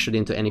were pressured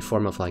into any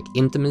form of like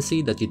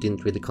intimacy that you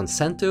didn't really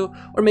consent to,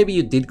 or maybe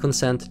you did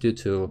consent due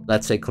to,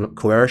 let's say,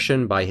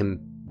 coercion by him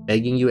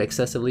begging you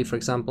excessively, for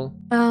example?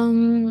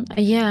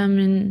 Yeah, I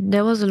mean,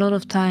 there was a lot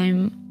of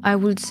time I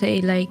would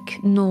say like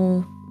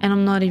no, and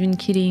I'm not even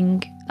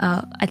kidding,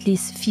 at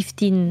least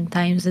 15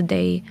 times a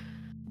day,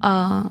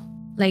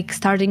 like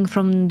starting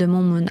from the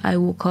moment I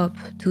woke up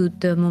to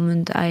the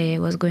moment I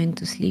was going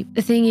to sleep.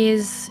 The thing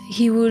is,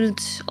 he would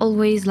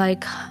always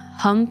like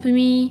hump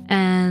me,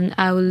 and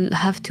I will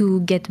have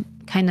to get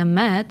kind of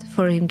mad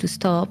for him to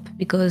stop,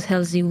 because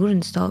else he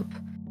wouldn't stop.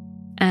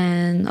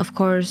 And of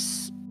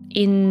course,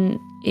 in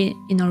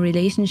our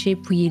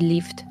relationship, we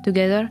lived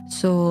together,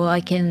 so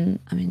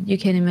you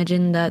can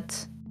imagine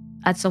that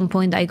at some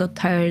point I got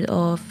tired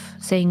of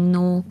saying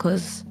no,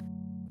 because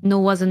no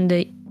wasn't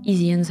the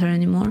easy answer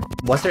anymore.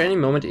 Was there any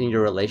moment in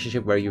your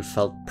relationship where you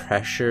felt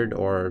pressured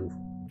or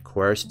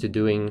coerced to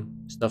doing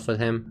stuff with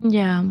him?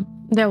 Yeah,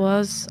 there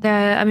was.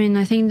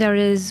 I think there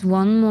is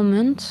one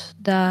moment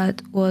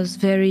that was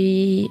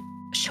very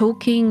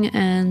shocking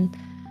and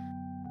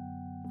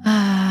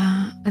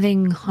I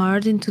think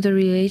hard into the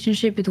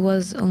relationship. It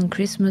was on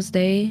Christmas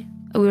Day.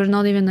 We were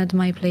not even at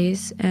my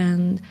place,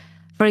 and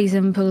for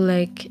example,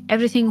 like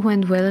everything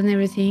went well and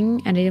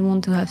everything, and I didn't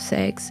want to have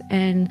sex.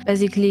 And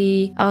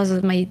basically, I was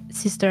at my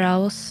sister's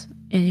house,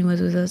 and he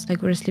was with us,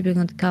 like we were sleeping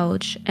on the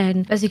couch.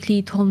 And basically,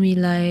 he told me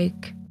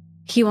like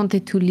he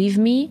wanted to leave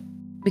me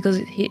because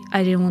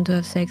I didn't want to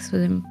have sex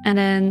with him. And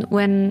then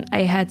when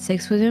I had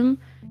sex with him,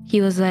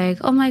 he was like,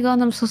 "Oh my God,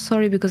 I'm so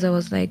sorry," because I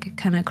was like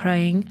kind of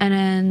crying. And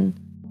then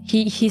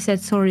he said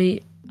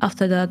sorry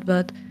after that,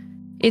 but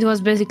it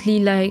was basically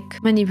like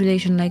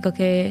manipulation, like,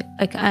 okay,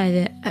 like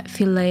I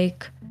feel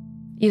like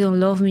you don't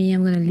love me,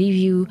 I'm gonna leave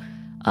you.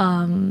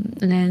 And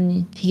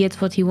then he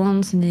gets what he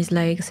wants and is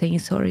like saying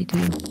sorry to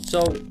you.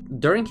 So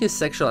during his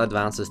sexual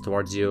advances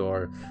towards you,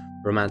 or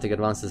romantic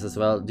advances as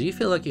well, do you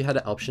feel like you had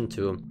an option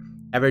to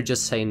ever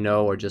just say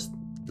no or just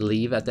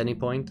leave at any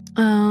point?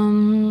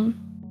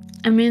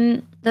 I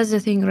mean, that's the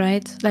thing,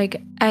 right?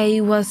 Like, I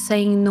was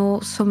saying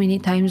no so many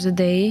times a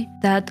day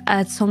that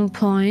at some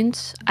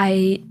point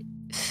I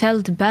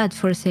felt bad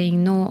for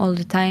saying no all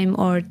the time,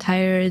 or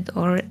tired,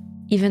 or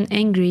even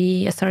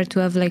angry. I started to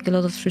have like a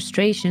lot of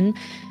frustration.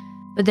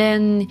 But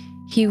then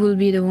he will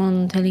be the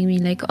one telling me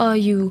like, "Oh,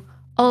 you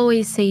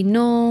always say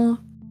no.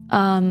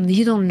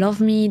 You don't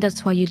love me,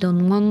 that's why you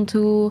don't want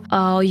to.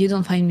 You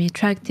don't find me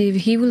attractive."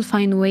 He will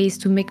find ways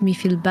to make me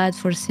feel bad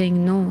for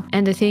saying no.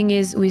 And the thing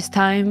is, with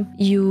time,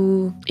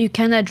 you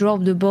kind of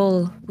drop the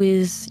ball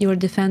with your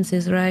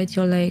defenses, right?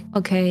 You're like,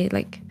 okay,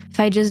 like if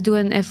I just do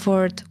an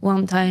effort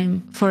one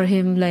time for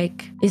him,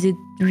 like, is it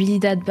really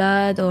that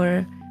bad?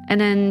 And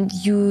then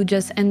you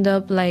just end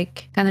up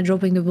like kind of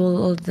dropping the ball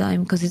all the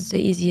time because it's the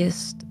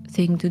easiest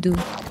thing to do.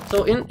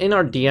 So in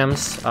our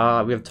DMs,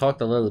 we've talked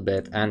a little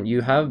bit, and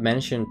you have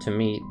mentioned to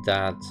me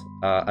that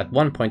at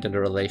one point in the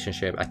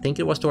relationship, I think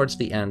it was towards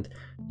the end,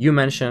 you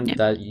mentioned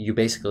that you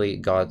basically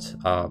got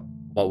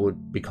what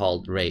would be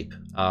called rape.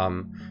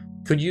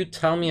 Could you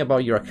tell me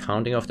about your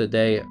accounting of the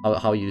day,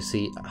 how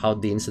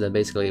the incident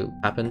basically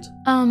happened?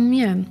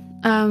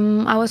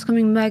 I was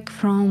coming back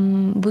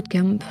from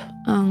bootcamp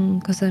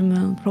because I'm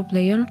a pro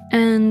player,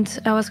 and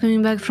I was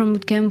coming back from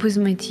bootcamp with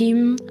my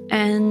team,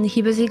 and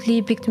he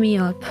basically picked me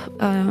up.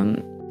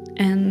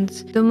 And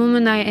the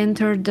moment I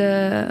entered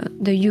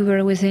the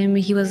Uber with him,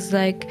 he was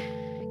like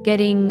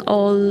getting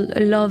all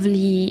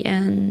lovely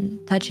and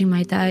touching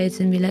my thighs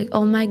and be like,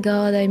 "Oh my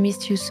God, I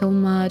missed you so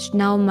much.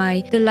 Now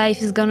the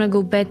life is gonna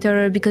go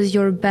better because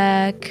you're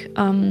back."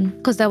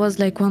 Because that was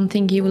like one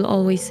thing he will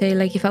always say,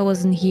 like if I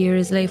wasn't here,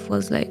 his life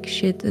was like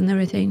shit and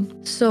everything.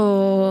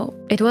 So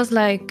it was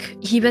like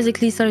he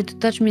basically started to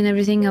touch me and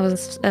everything.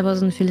 I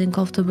wasn't feeling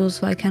comfortable,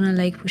 so I kind of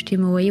like pushed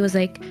him away. He was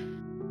like,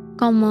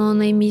 "Come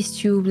on, I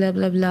missed you, blah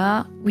blah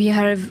blah." We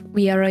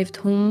arrived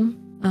home.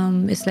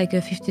 It's like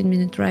a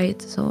 15-minute ride.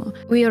 So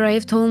we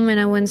arrived home and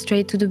I went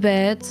straight to the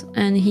bed,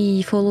 and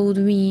he followed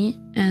me,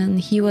 and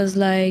he was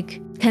like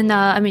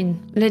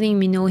letting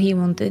me know he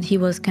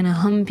was kind of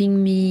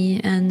humping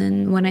me. And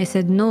then when I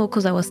said no,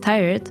 because I was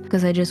tired,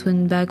 because I just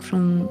went back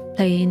from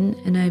playing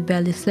and I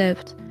barely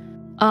slept,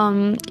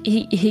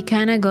 he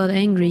kind of got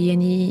angry,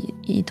 and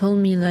he told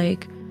me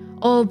like,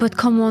 "Oh, but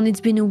come on,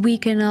 it's been a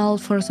week and a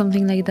half," or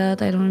something like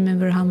that. I don't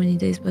remember how many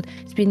days, but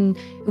it's been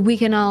a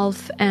week and a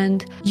half,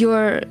 and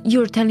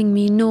you're telling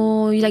me no,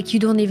 like you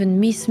don't even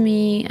miss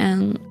me.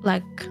 And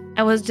like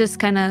I was just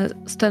kind of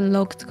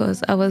stun-locked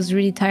because I was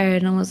really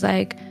tired, and I was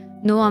like,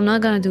 "No, I'm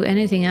not gonna do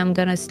anything, I'm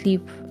gonna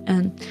sleep."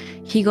 And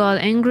he got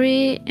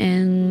angry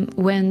and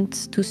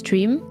went to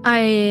stream.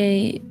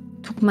 I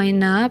took my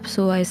nap,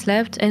 so I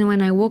slept, and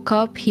when I woke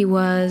up, he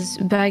was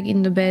back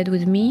in the bed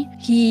with me.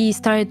 He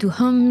started to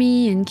hump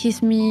me and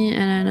kiss me,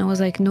 and I was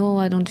like, "No,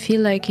 I don't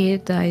feel like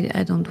it,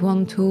 I don't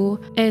want to."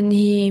 And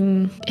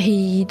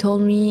he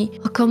told me,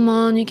 "Oh, come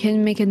on, you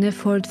can make an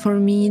effort for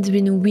me, it's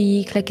been a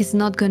week, like it's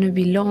not gonna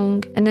be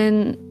long." And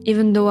then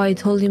even though I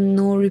told him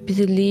no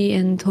repeatedly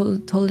and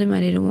told him I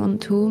didn't want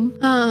to,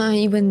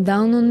 he went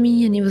down on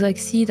me, and he was like,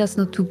 "See, that's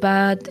not too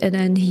bad." And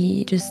then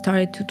he just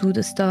started to do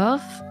the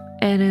stuff,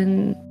 and then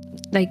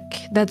like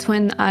that's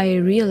when I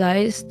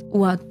realized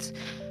what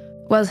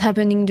was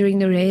happening during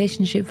the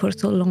relationship for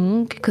so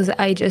long, because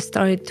I just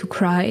started to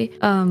cry.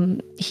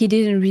 He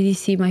didn't really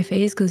see my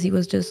face because he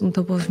was just on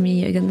top of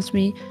me, against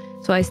me,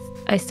 So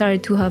I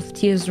started to have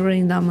tears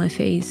rolling down my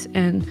face.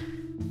 And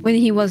when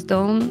he was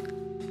done,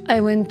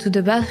 I went to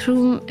the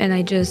bathroom and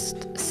I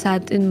just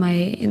sat in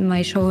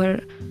my shower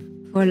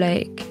for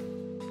like,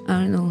 I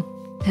don't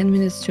know, 10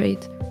 minutes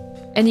straight.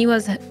 And he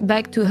was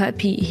back to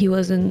happy. He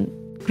wasn't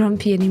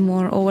grumpy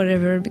anymore or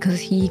whatever, because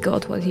he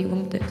got what he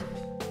wanted.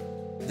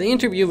 The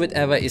interview with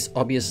Eva is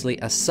obviously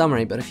a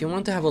summary, but if you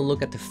want to have a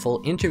look at the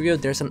full interview,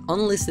 there's an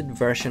unlisted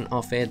version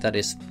of it that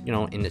is, you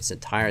know, in its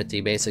entirety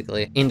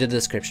basically in the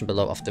description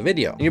below of the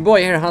video. And your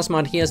boy here,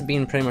 Hasmad, he has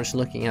been pretty much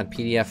looking at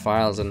PDF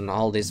files and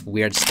all this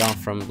weird stuff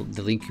from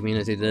the League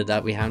community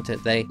that we have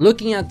today.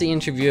 Looking at the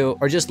interview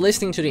or just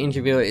listening to the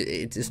interview,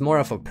 it is more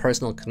of a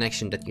personal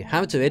connection that you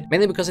have to it,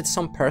 mainly because it's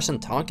some person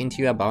talking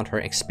to you about her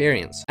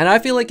experience. And I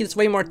feel like it's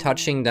way more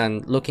touching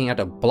than looking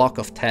at a block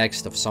of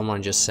text of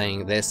someone just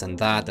saying this and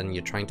that, and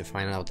you're trying to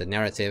find out the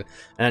narrative,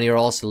 and then you're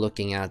also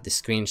looking at the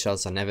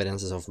screenshots and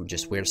evidences of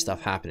just weird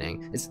stuff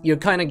happening. You're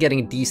kind of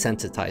getting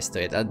desensitized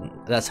to it, and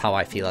that's how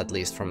I feel, at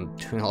least, from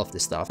doing all of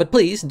this stuff. But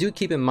please do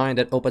keep in mind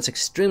that Opat's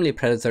extremely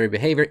predatory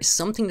behavior is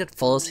something that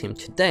follows him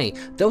today.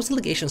 Those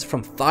allegations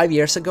from 5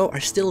 years ago are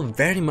still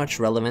very much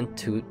relevant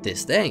to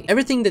this day.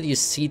 Everything that you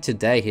see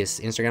today, his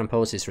Instagram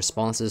posts, his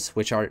responses,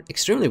 which are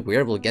extremely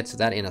weird, we'll get to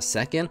that in a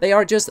second, they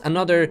are just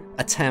another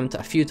attempt,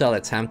 a futile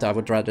attempt I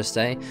would rather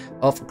say,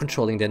 of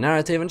controlling the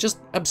narrative and just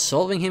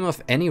absolving him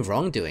of any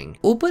wrongdoing.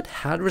 Opat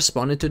had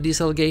responded to these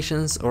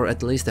allegations, or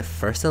at least the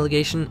first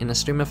allegation, in a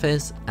stream of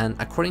his, and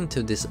according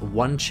to this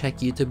one Czech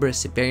YouTuber,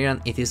 Siberian,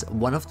 it is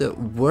one of the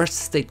worst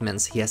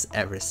statements he has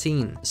ever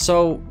seen.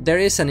 So there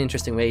is an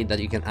interesting way that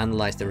you can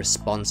analyze the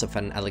response of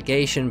an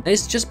allegation, and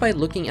it's just by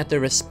looking at the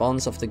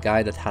response of the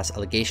guy that has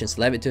allegations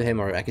levied to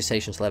him or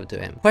accusations levied to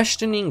him.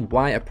 Questioning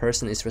why a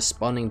person is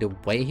responding the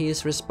way he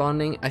is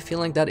responding, I feel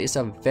like that is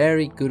a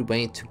very good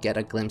way to get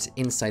a glimpse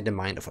inside the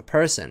mind of a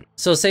person.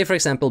 So say for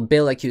example,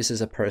 Bill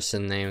accuses a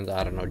person named,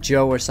 I don't know,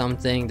 Joe or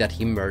something, that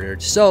he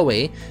murdered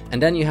Zoe,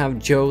 and then you have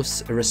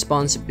Joe's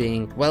response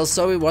being, well,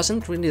 Zoe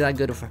wasn't really that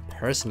good of a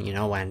person, you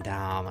know, and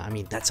I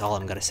mean, that's all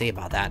I'm gonna say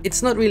about that.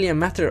 It's not really a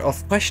matter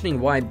of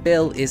questioning why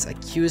Bill is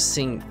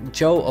accusing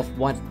Joe of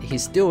what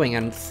he's doing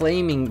and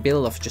flaming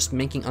Bill of just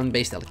making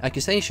unbased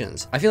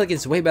accusations. I feel like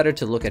it's way better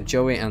to look at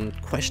Joey and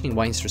questioning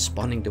why he's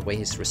responding the way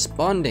he's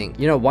responding.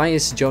 You know, why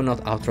is Joe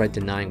not outright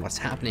denying what's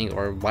happening,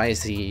 or why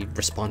is he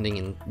responding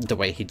in the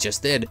way he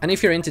just did? And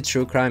if you're into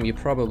true crime, you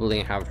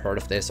probably have heard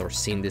of this or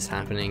seen this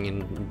happening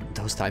in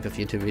those type of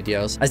YouTube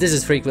videos, as this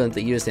is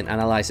frequently used in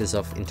analysis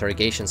of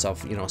interrogations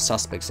of, you know,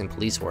 suspects in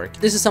police work.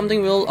 This is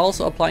something we'll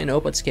also apply in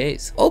Opat's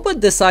case. Opat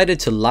decided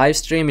to live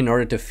stream in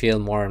order to feel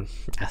more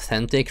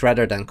authentic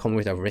rather than come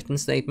with a written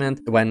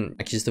statement when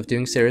accused of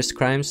doing serious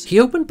crimes. He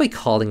opened by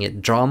calling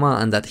it drama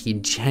and that he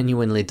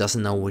genuinely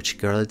doesn't know which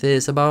girl it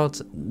is about.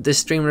 This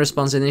stream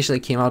response initially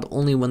came out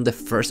only when the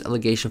first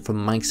allegation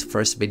from Mike's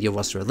first video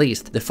was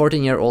released. The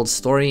 14-year-old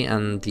story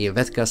and the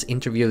Ivetka's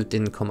interview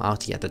didn't come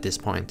out yet at this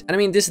point. And I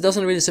mean, this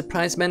doesn't really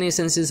surprise many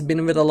since he's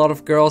been with a lot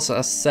of girls.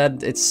 As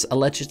said, it's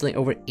allegedly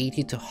over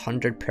 80 to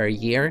 100 per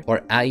year,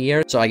 or a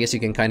year, so I guess you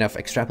can kind of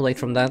extrapolate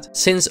from that.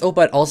 Since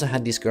Opat also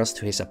had these girls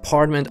to his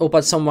apartment,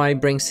 Opat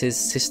somewhat brings his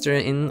sister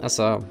in as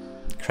a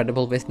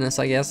credible witness,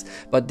 I guess,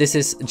 but this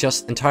is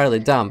just entirely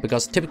dumb,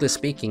 because typically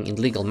speaking, in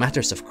legal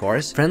matters of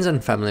course, friends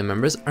and family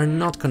members are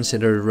not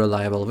considered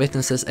reliable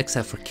witnesses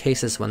except for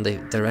cases when they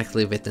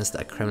directly witnessed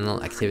a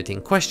criminal activity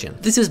in question.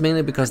 This is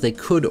mainly because they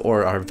could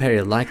or are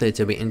very likely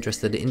to be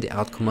interested in the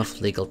outcome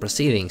of legal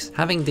proceedings,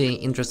 having the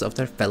interest of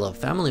their fellow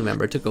family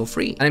member to go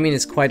free. And I mean,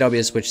 it's quite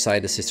obvious which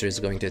side the sister is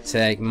going to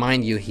take.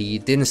 Mind you, he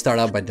didn't start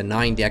out by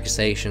denying the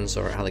accusations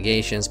or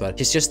allegations, but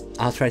he's just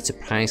outright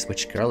surprised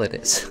which girl it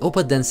is.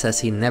 Opat then says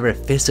he never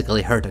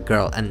physically hurt a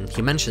girl, and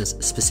he mentions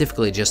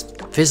specifically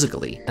just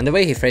physically. And the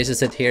way he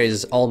phrases it here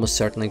is almost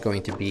certainly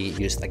going to be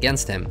used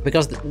against him,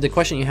 because the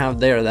question you have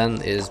there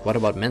then is, what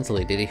about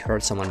mentally? Did he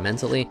hurt someone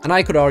mentally? And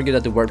I could argue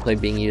that the wordplay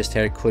being used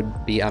here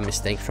could be a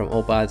mistake from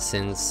Opat,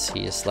 since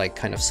he is like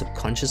kind of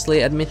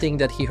subconsciously admitting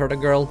that he hurt a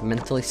girl,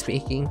 mentally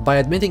speaking. By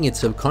admitting it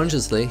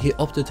subconsciously, he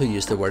opted to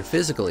use the word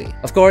physically.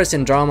 Of course,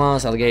 in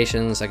dramas,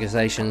 allegations,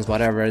 accusations,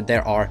 whatever,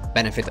 there are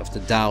benefit of the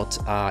doubt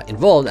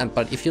involved,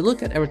 but if you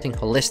look at everything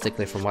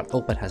holistically from what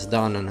Opat has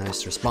done and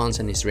his response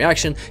and his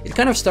reaction, it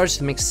kind of starts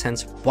to make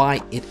sense why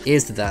it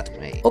is that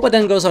way. Opat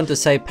then goes on to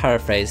say,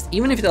 paraphrased,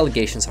 even if the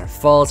allegations are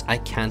false, I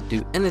can't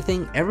do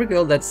anything. Every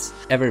girl that's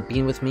ever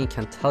been with me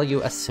can tell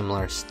you a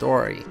similar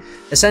story.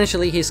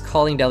 Essentially, he's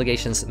calling the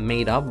allegations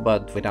made up,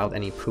 but without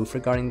any proof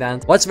regarding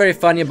that. What's very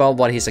funny about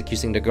what he's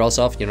accusing the girls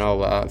of, you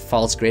know,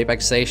 false rape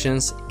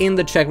accusations, in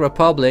the Czech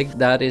Republic,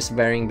 that is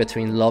varying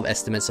between low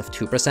estimates of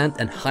 2%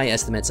 and high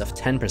estimates of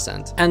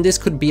 10%. And this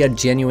could be a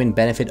genuine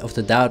benefit of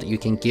the doubt you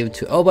can give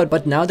to Opat,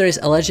 but now there is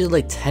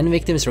allegedly 10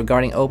 victims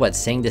regarding Opat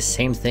saying the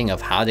same thing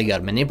of how they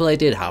got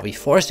manipulated, how he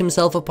forced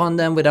himself upon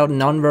them without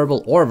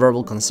non-verbal or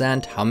verbal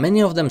consent, how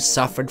many of them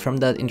suffered from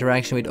that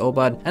interaction with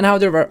Opat, and how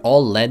they were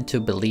all led to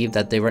believe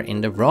that they were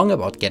in the wrong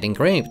about getting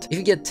raped. If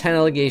you get 10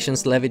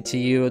 allegations levied to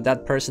you,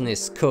 that person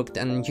is cooked,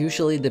 and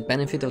usually the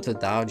benefit of the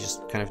doubt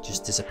just kind of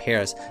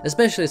disappears,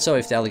 especially so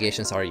if the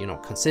allegations are, you know,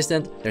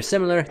 consistent, they're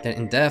similar, they're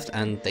in-depth,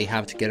 and they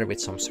have together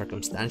with some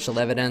circumstantial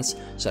evidence,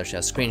 such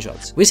as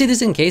screenshots. We see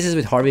this in cases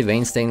with Harvey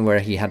Weinstein, where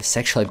he had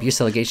sexual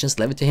abuse allegations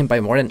levied to him by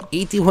more than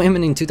 80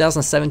 women in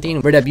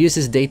 2017, where the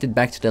abuses dated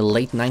back to the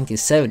late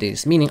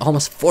 1970s, meaning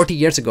almost 40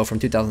 years ago from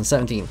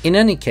 2017. In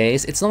any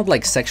case, it's not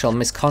like sexual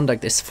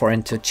misconduct is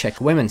foreign to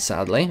Czech women,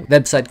 sadly.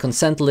 Website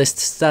Consent List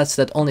stats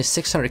that only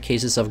 600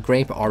 cases of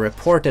rape are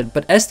reported,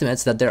 but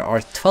estimates that there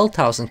are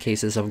 12,000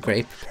 cases of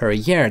rape per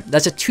year.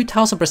 That's a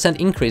 2,000%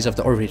 increase of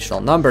the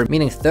original number,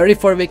 meaning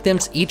 34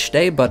 victims each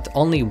day, but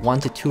only 1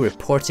 to 2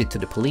 reports it to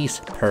the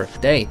police per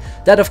day.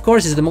 That, of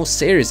course, is the most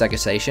serious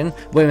accusation.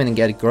 Women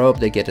get groped,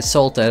 they get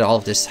assaulted, all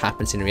of this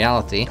happens in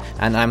reality,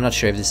 and I'm not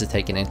sure if this is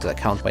taken into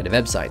account by the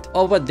website.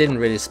 Opat didn't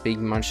really speak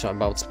much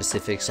about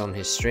specifics on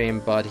his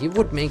stream, but he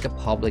would make a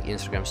public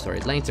Instagram story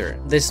later.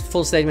 This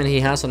full statement he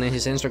has on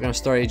his Instagram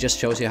story just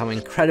shows you how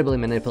incredibly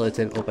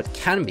manipulative Opat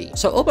can be.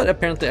 So Opat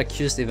apparently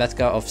accused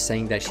Ivetka of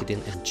saying that she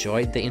didn't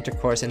enjoy the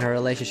intercourse in her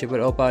relationship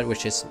with Opat,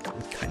 which is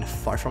kind of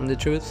far from the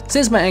truth.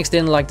 Since my ex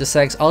didn't like the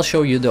sex, I'll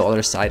show you the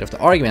other side of the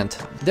argument.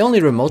 The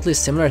only remotely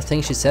similar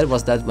thing she said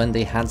was that when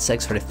they had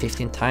sex for the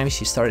 15th time,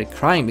 she started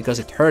crying because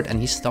it hurt and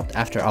he stopped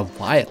after a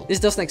while. This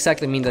doesn't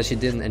exactly mean that she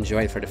didn't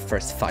enjoy it for the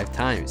first 5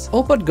 times.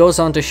 Opat goes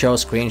on to show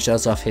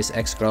screenshots of his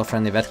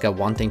ex-girlfriend Ivetka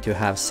wanting to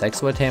have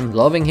sex with him,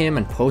 loving him,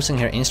 and posting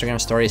her Instagram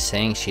story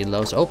saying she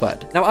loves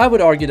Opat. Now I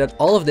would argue that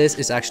all of this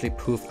is actually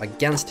proof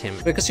against him,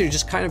 because you're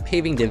just kind of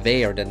paving the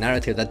way or the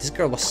narrative that this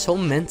girl was so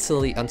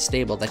mentally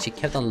unstable that she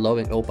kept on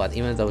loving Opat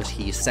even though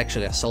he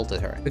sexually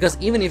assaulted her. Because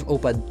even if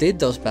Opat did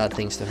those bad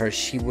things to her,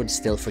 she would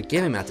still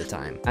forgive him at the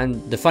time.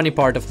 And the funny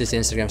part of this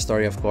Instagram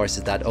story, of course,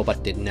 is that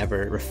Opat did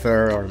never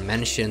refer or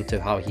mention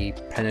to how he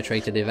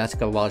penetrated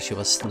Ivetka while she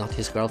was not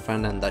his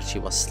girlfriend and that she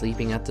was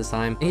sleeping at the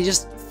time. And he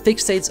just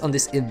fixates on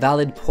this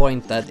invalid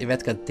point that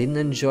Ivetka didn't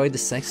enjoy the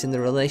sex in the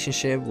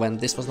relationship when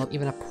this was not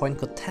even a point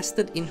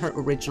contested in her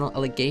original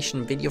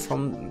allegation video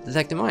from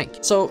Detective Mike.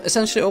 So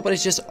essentially Opat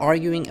is just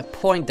arguing a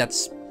point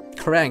that's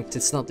correct,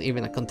 it's not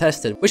even a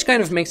contested, which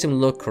kind of makes him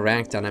look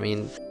correct, and I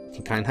mean,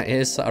 he kinda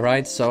is,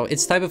 alright? So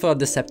it's type of a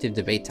deceptive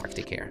debate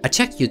tactic here. A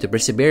Czech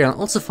YouTuber, Siberian,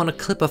 also found a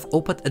clip of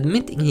Opat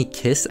admitting he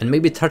kissed and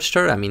maybe touched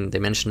her. I mean, they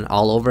mentioned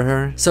all over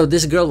her. So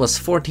this girl was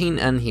 14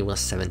 and he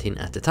was 17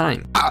 at the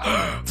time.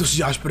 Co si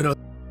děláš prdel?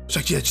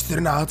 Však ti je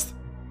 14.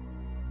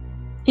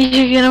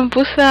 Ježiš, jenom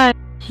pusá.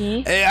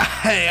 Ja.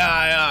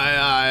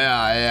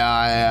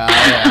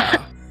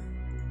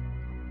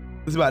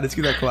 To byla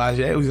vždycky taková,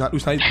 že? Už na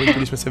pointu,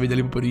 když jsme se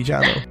viděli poprvé,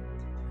 ano.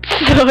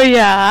 To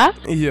já?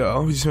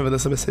 Jo, když jsme vedle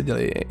sebe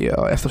seděli, jo,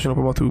 já si to všechno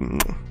pamatuju.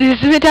 Ty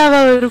jsi mi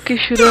dával ruky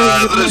všude.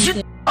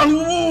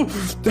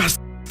 Já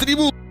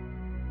streamu.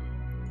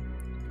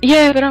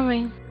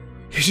 Promiň.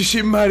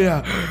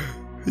 Ježišimaria.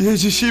 Ty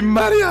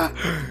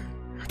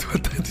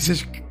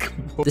jsi...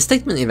 The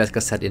statement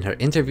Ivetka said in her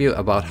interview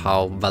about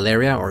how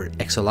Valeria, or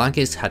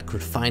Xholakys, had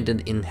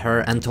confided in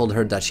her and told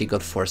her that she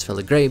got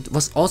forcefully raped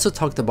was also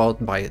talked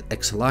about by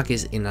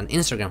Xholakys in an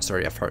Instagram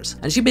story of hers.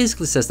 And she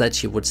basically says that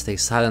she would stay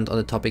silent on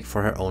the topic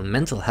for her own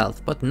mental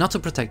health, but not to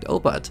protect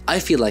Opat. I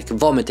feel like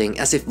vomiting,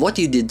 as if what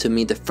you did to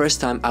me the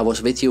first time I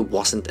was with you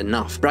wasn't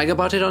enough. Brag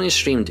about it on your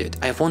stream, dude.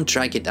 I won't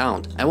drag it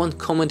out. I won't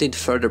comment it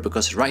further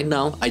because right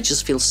now I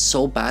just feel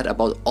so bad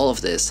about all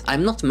of this.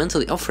 I'm not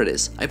mentally off for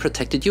this. I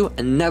protected you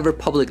and never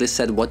publicly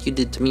said what you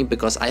did to me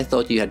because I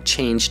thought you had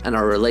changed and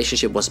our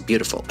relationship was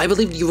beautiful. I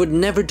believed you would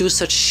never do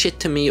such shit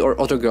to me or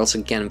other girls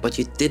again, but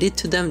you did it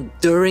to them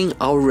during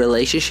our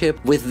relationship.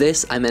 With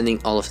this, I'm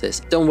ending all of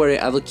this. Don't worry,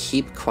 I will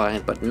keep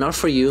quiet, but not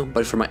for you,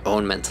 but for my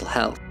own mental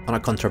health. On a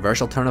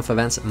controversial turn of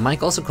events,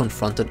 Mike also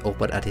confronted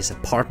Opat at his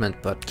apartment,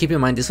 but keep in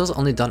mind this was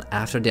only done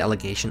after the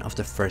allegation of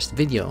the first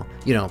video.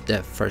 You know,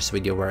 the first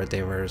video where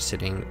they were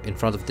sitting in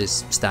front of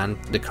this stand,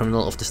 the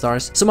criminal of the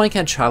stars. So Mike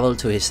had traveled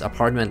to his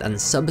apartment and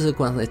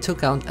subsequently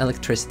took out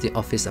electricity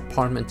of his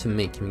apartment to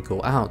make him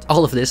go out.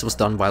 All of this was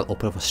done while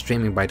Opat was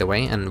streaming, by the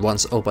way, and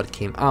once Opat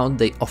came out,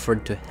 they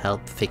offered to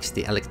help fix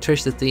the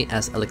electricity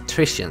as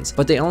electricians.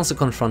 But they also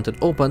confronted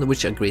Opat,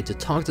 which agreed to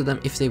talk to them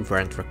if they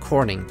weren't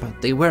recording,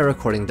 but they were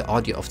recording the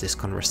audio of this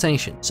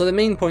conversation. So the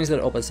main points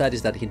that Opat said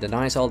is that he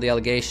denies all the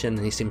allegations,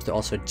 and he seems to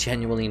also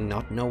genuinely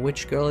not know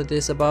which girl it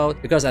is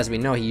about, because as we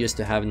know, he used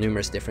to have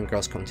numerous different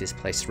girls come to his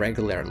place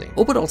regularly.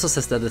 Opat also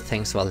says that the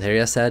things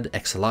Valeria said,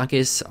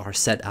 Xholakys, are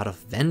said out of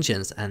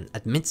vengeance, and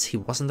admits he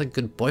wasn't a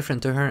good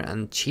boyfriend to her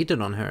and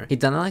cheated on her. He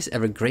denies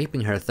ever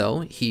raping her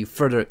though. He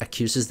further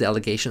accuses the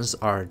allegations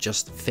are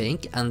just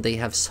fake and they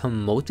have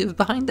some motive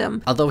behind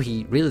them, although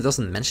he really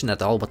doesn't mention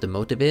at all what the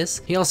motive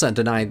is. He also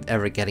denied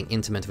ever getting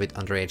intimate with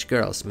underage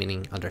girls,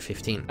 meaning under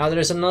 15. Now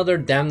there's another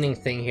damning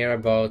thing here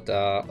about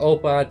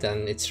Opat,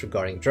 and it's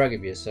regarding drug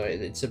abuse. So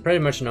it's a pretty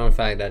much known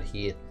fact that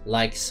he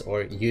likes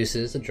or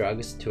uses the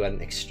drugs to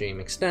an extreme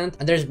extent,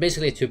 and there's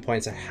basically 2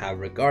 points I have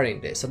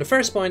regarding this. So the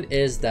first point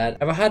is that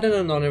I've had an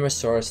anonymous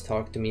source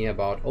talk to me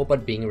about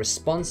Opat being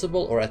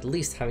responsible or at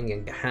least having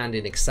a hand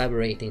in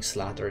exacerbating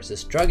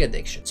Zlators' drug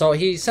addiction. So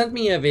he sent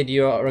me a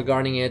video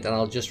regarding it, and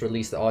I'll just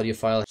release the audio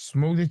file.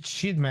 Smoke that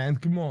shit, man.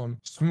 Come on.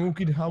 Smoke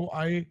it how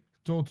I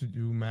told you to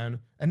do, man.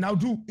 And now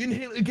do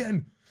inhale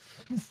again.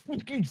 You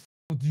fucking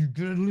you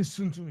gotta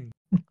listen to me.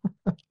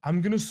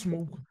 I'm gonna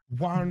smoke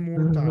one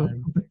more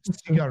time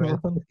cigarette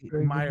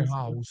in my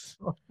house,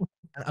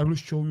 and I will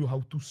show you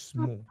how to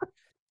smoke.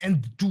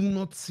 And do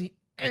not say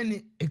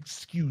any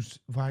excuse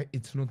why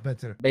it's not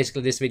better.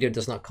 Basically, this video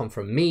does not come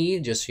from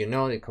me, just so you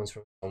know, it comes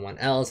from someone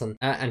else,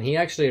 and he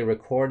actually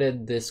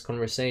recorded this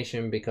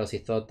conversation because he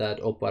thought that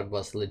Opat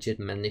was legit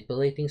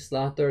manipulating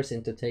Zlators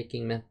into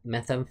taking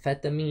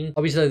methamphetamine.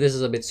 Obviously, this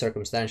is a bit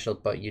circumstantial,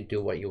 but you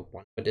do what you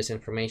want with this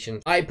information.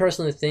 I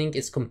personally think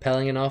it's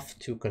compelling enough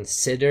to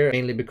consider,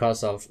 mainly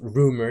because of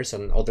rumors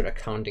and other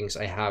accountings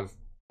I have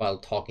while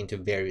talking to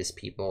various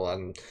people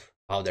and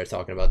how they're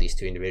talking about these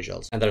two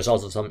individuals. And there's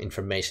also some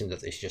information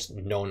that is just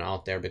known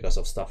out there because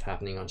of stuff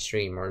happening on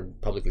stream or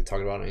publicly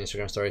talked about on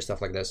Instagram stories, stuff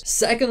like this.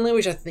 Secondly,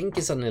 which I think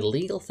is an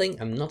illegal thing,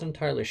 I'm not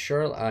entirely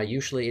sure,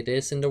 usually it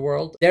is in the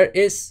world, there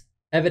is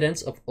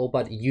evidence of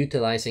Opat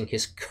utilizing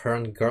his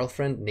current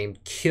girlfriend named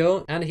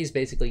Kyo, and he's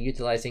basically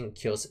utilizing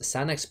Kyo's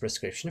Xanax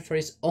prescription for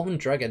his own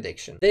drug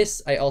addiction.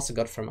 This I also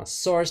got from a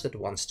source that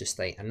wants to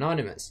stay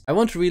anonymous. I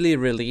won't really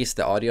release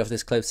the audio of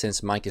this clip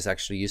since Mike is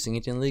actually using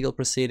it in legal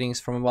proceedings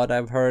from what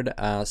I've heard,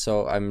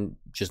 so I'm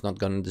just not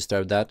gonna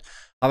disturb that.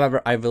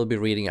 However, I will be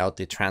reading out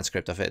the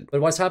transcript of it.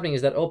 But what's happening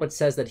is that Opat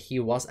says that he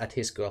was at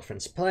his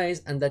girlfriend's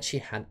place and that she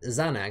had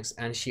Xanax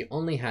and she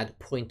only had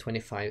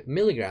 0.25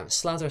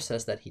 milligrams. Zlators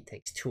says that he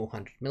takes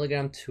 200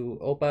 milligrams to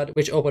Opat,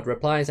 which Opat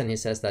replies and he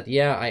says that,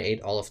 yeah, I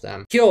ate all of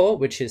them. Kyo,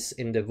 which is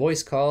in the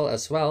voice call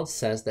as well,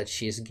 says that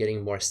she's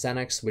getting more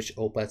Xanax, which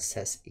Opat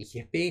says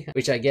yippee,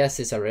 which I guess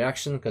is a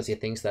reaction because he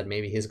thinks that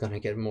maybe he's gonna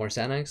get more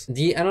Xanax.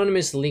 The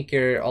anonymous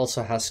leaker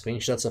also has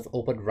screenshots of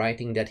Opat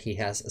writing that he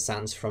has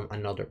Xanax from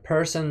another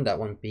person, that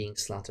one being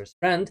Zlators'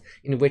 friend,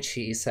 in which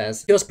he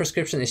says, Kyo's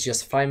prescription is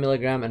just 5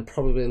 milligrams and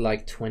probably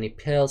like 20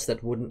 pills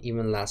that wouldn't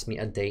even last me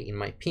a day in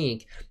my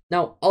peak.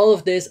 Now, all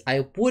of this,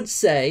 I would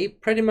say,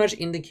 pretty much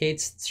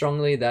indicates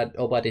strongly that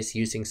Opat is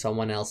using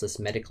someone else's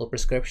medical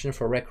prescription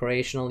for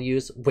recreational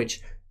use,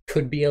 which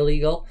could be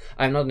illegal.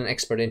 I'm not an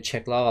expert in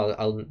Czech law,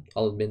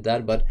 I'll admit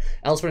that, but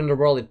elsewhere in the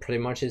world it pretty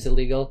much is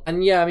illegal.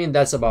 And yeah, I mean,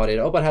 that's about it.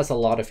 Opat has a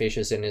lot of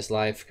issues in his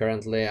life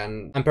currently,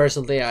 and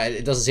personally,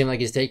 it doesn't seem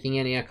like he's taking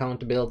any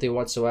accountability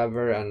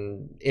whatsoever,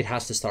 and it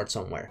has to start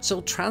somewhere.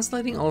 So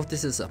translating all of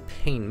this is a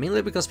pain,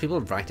 mainly because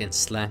people write in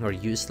slang or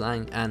use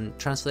slang, and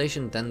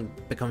translation then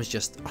becomes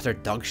just utter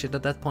dog shit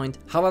at that point.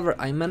 However,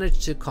 I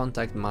managed to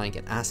contact Mike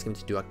and ask him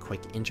to do a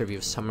quick interview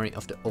summary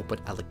of the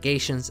Opat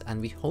allegations, and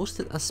we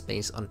hosted a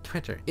space on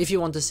Twitter. If you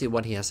want to see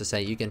what he has to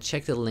say, you can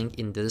check the link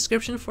in the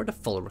description for the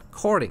full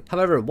recording.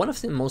 However, one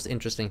of the most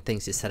interesting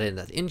things he said in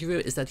that interview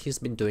is that he's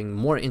been doing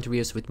more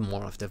interviews with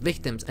more of the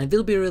victims and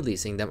will be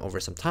releasing them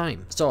over some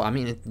time. So, I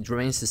mean, it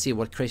remains to see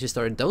what crazy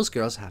story those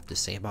girls have to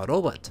say about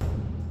Opat.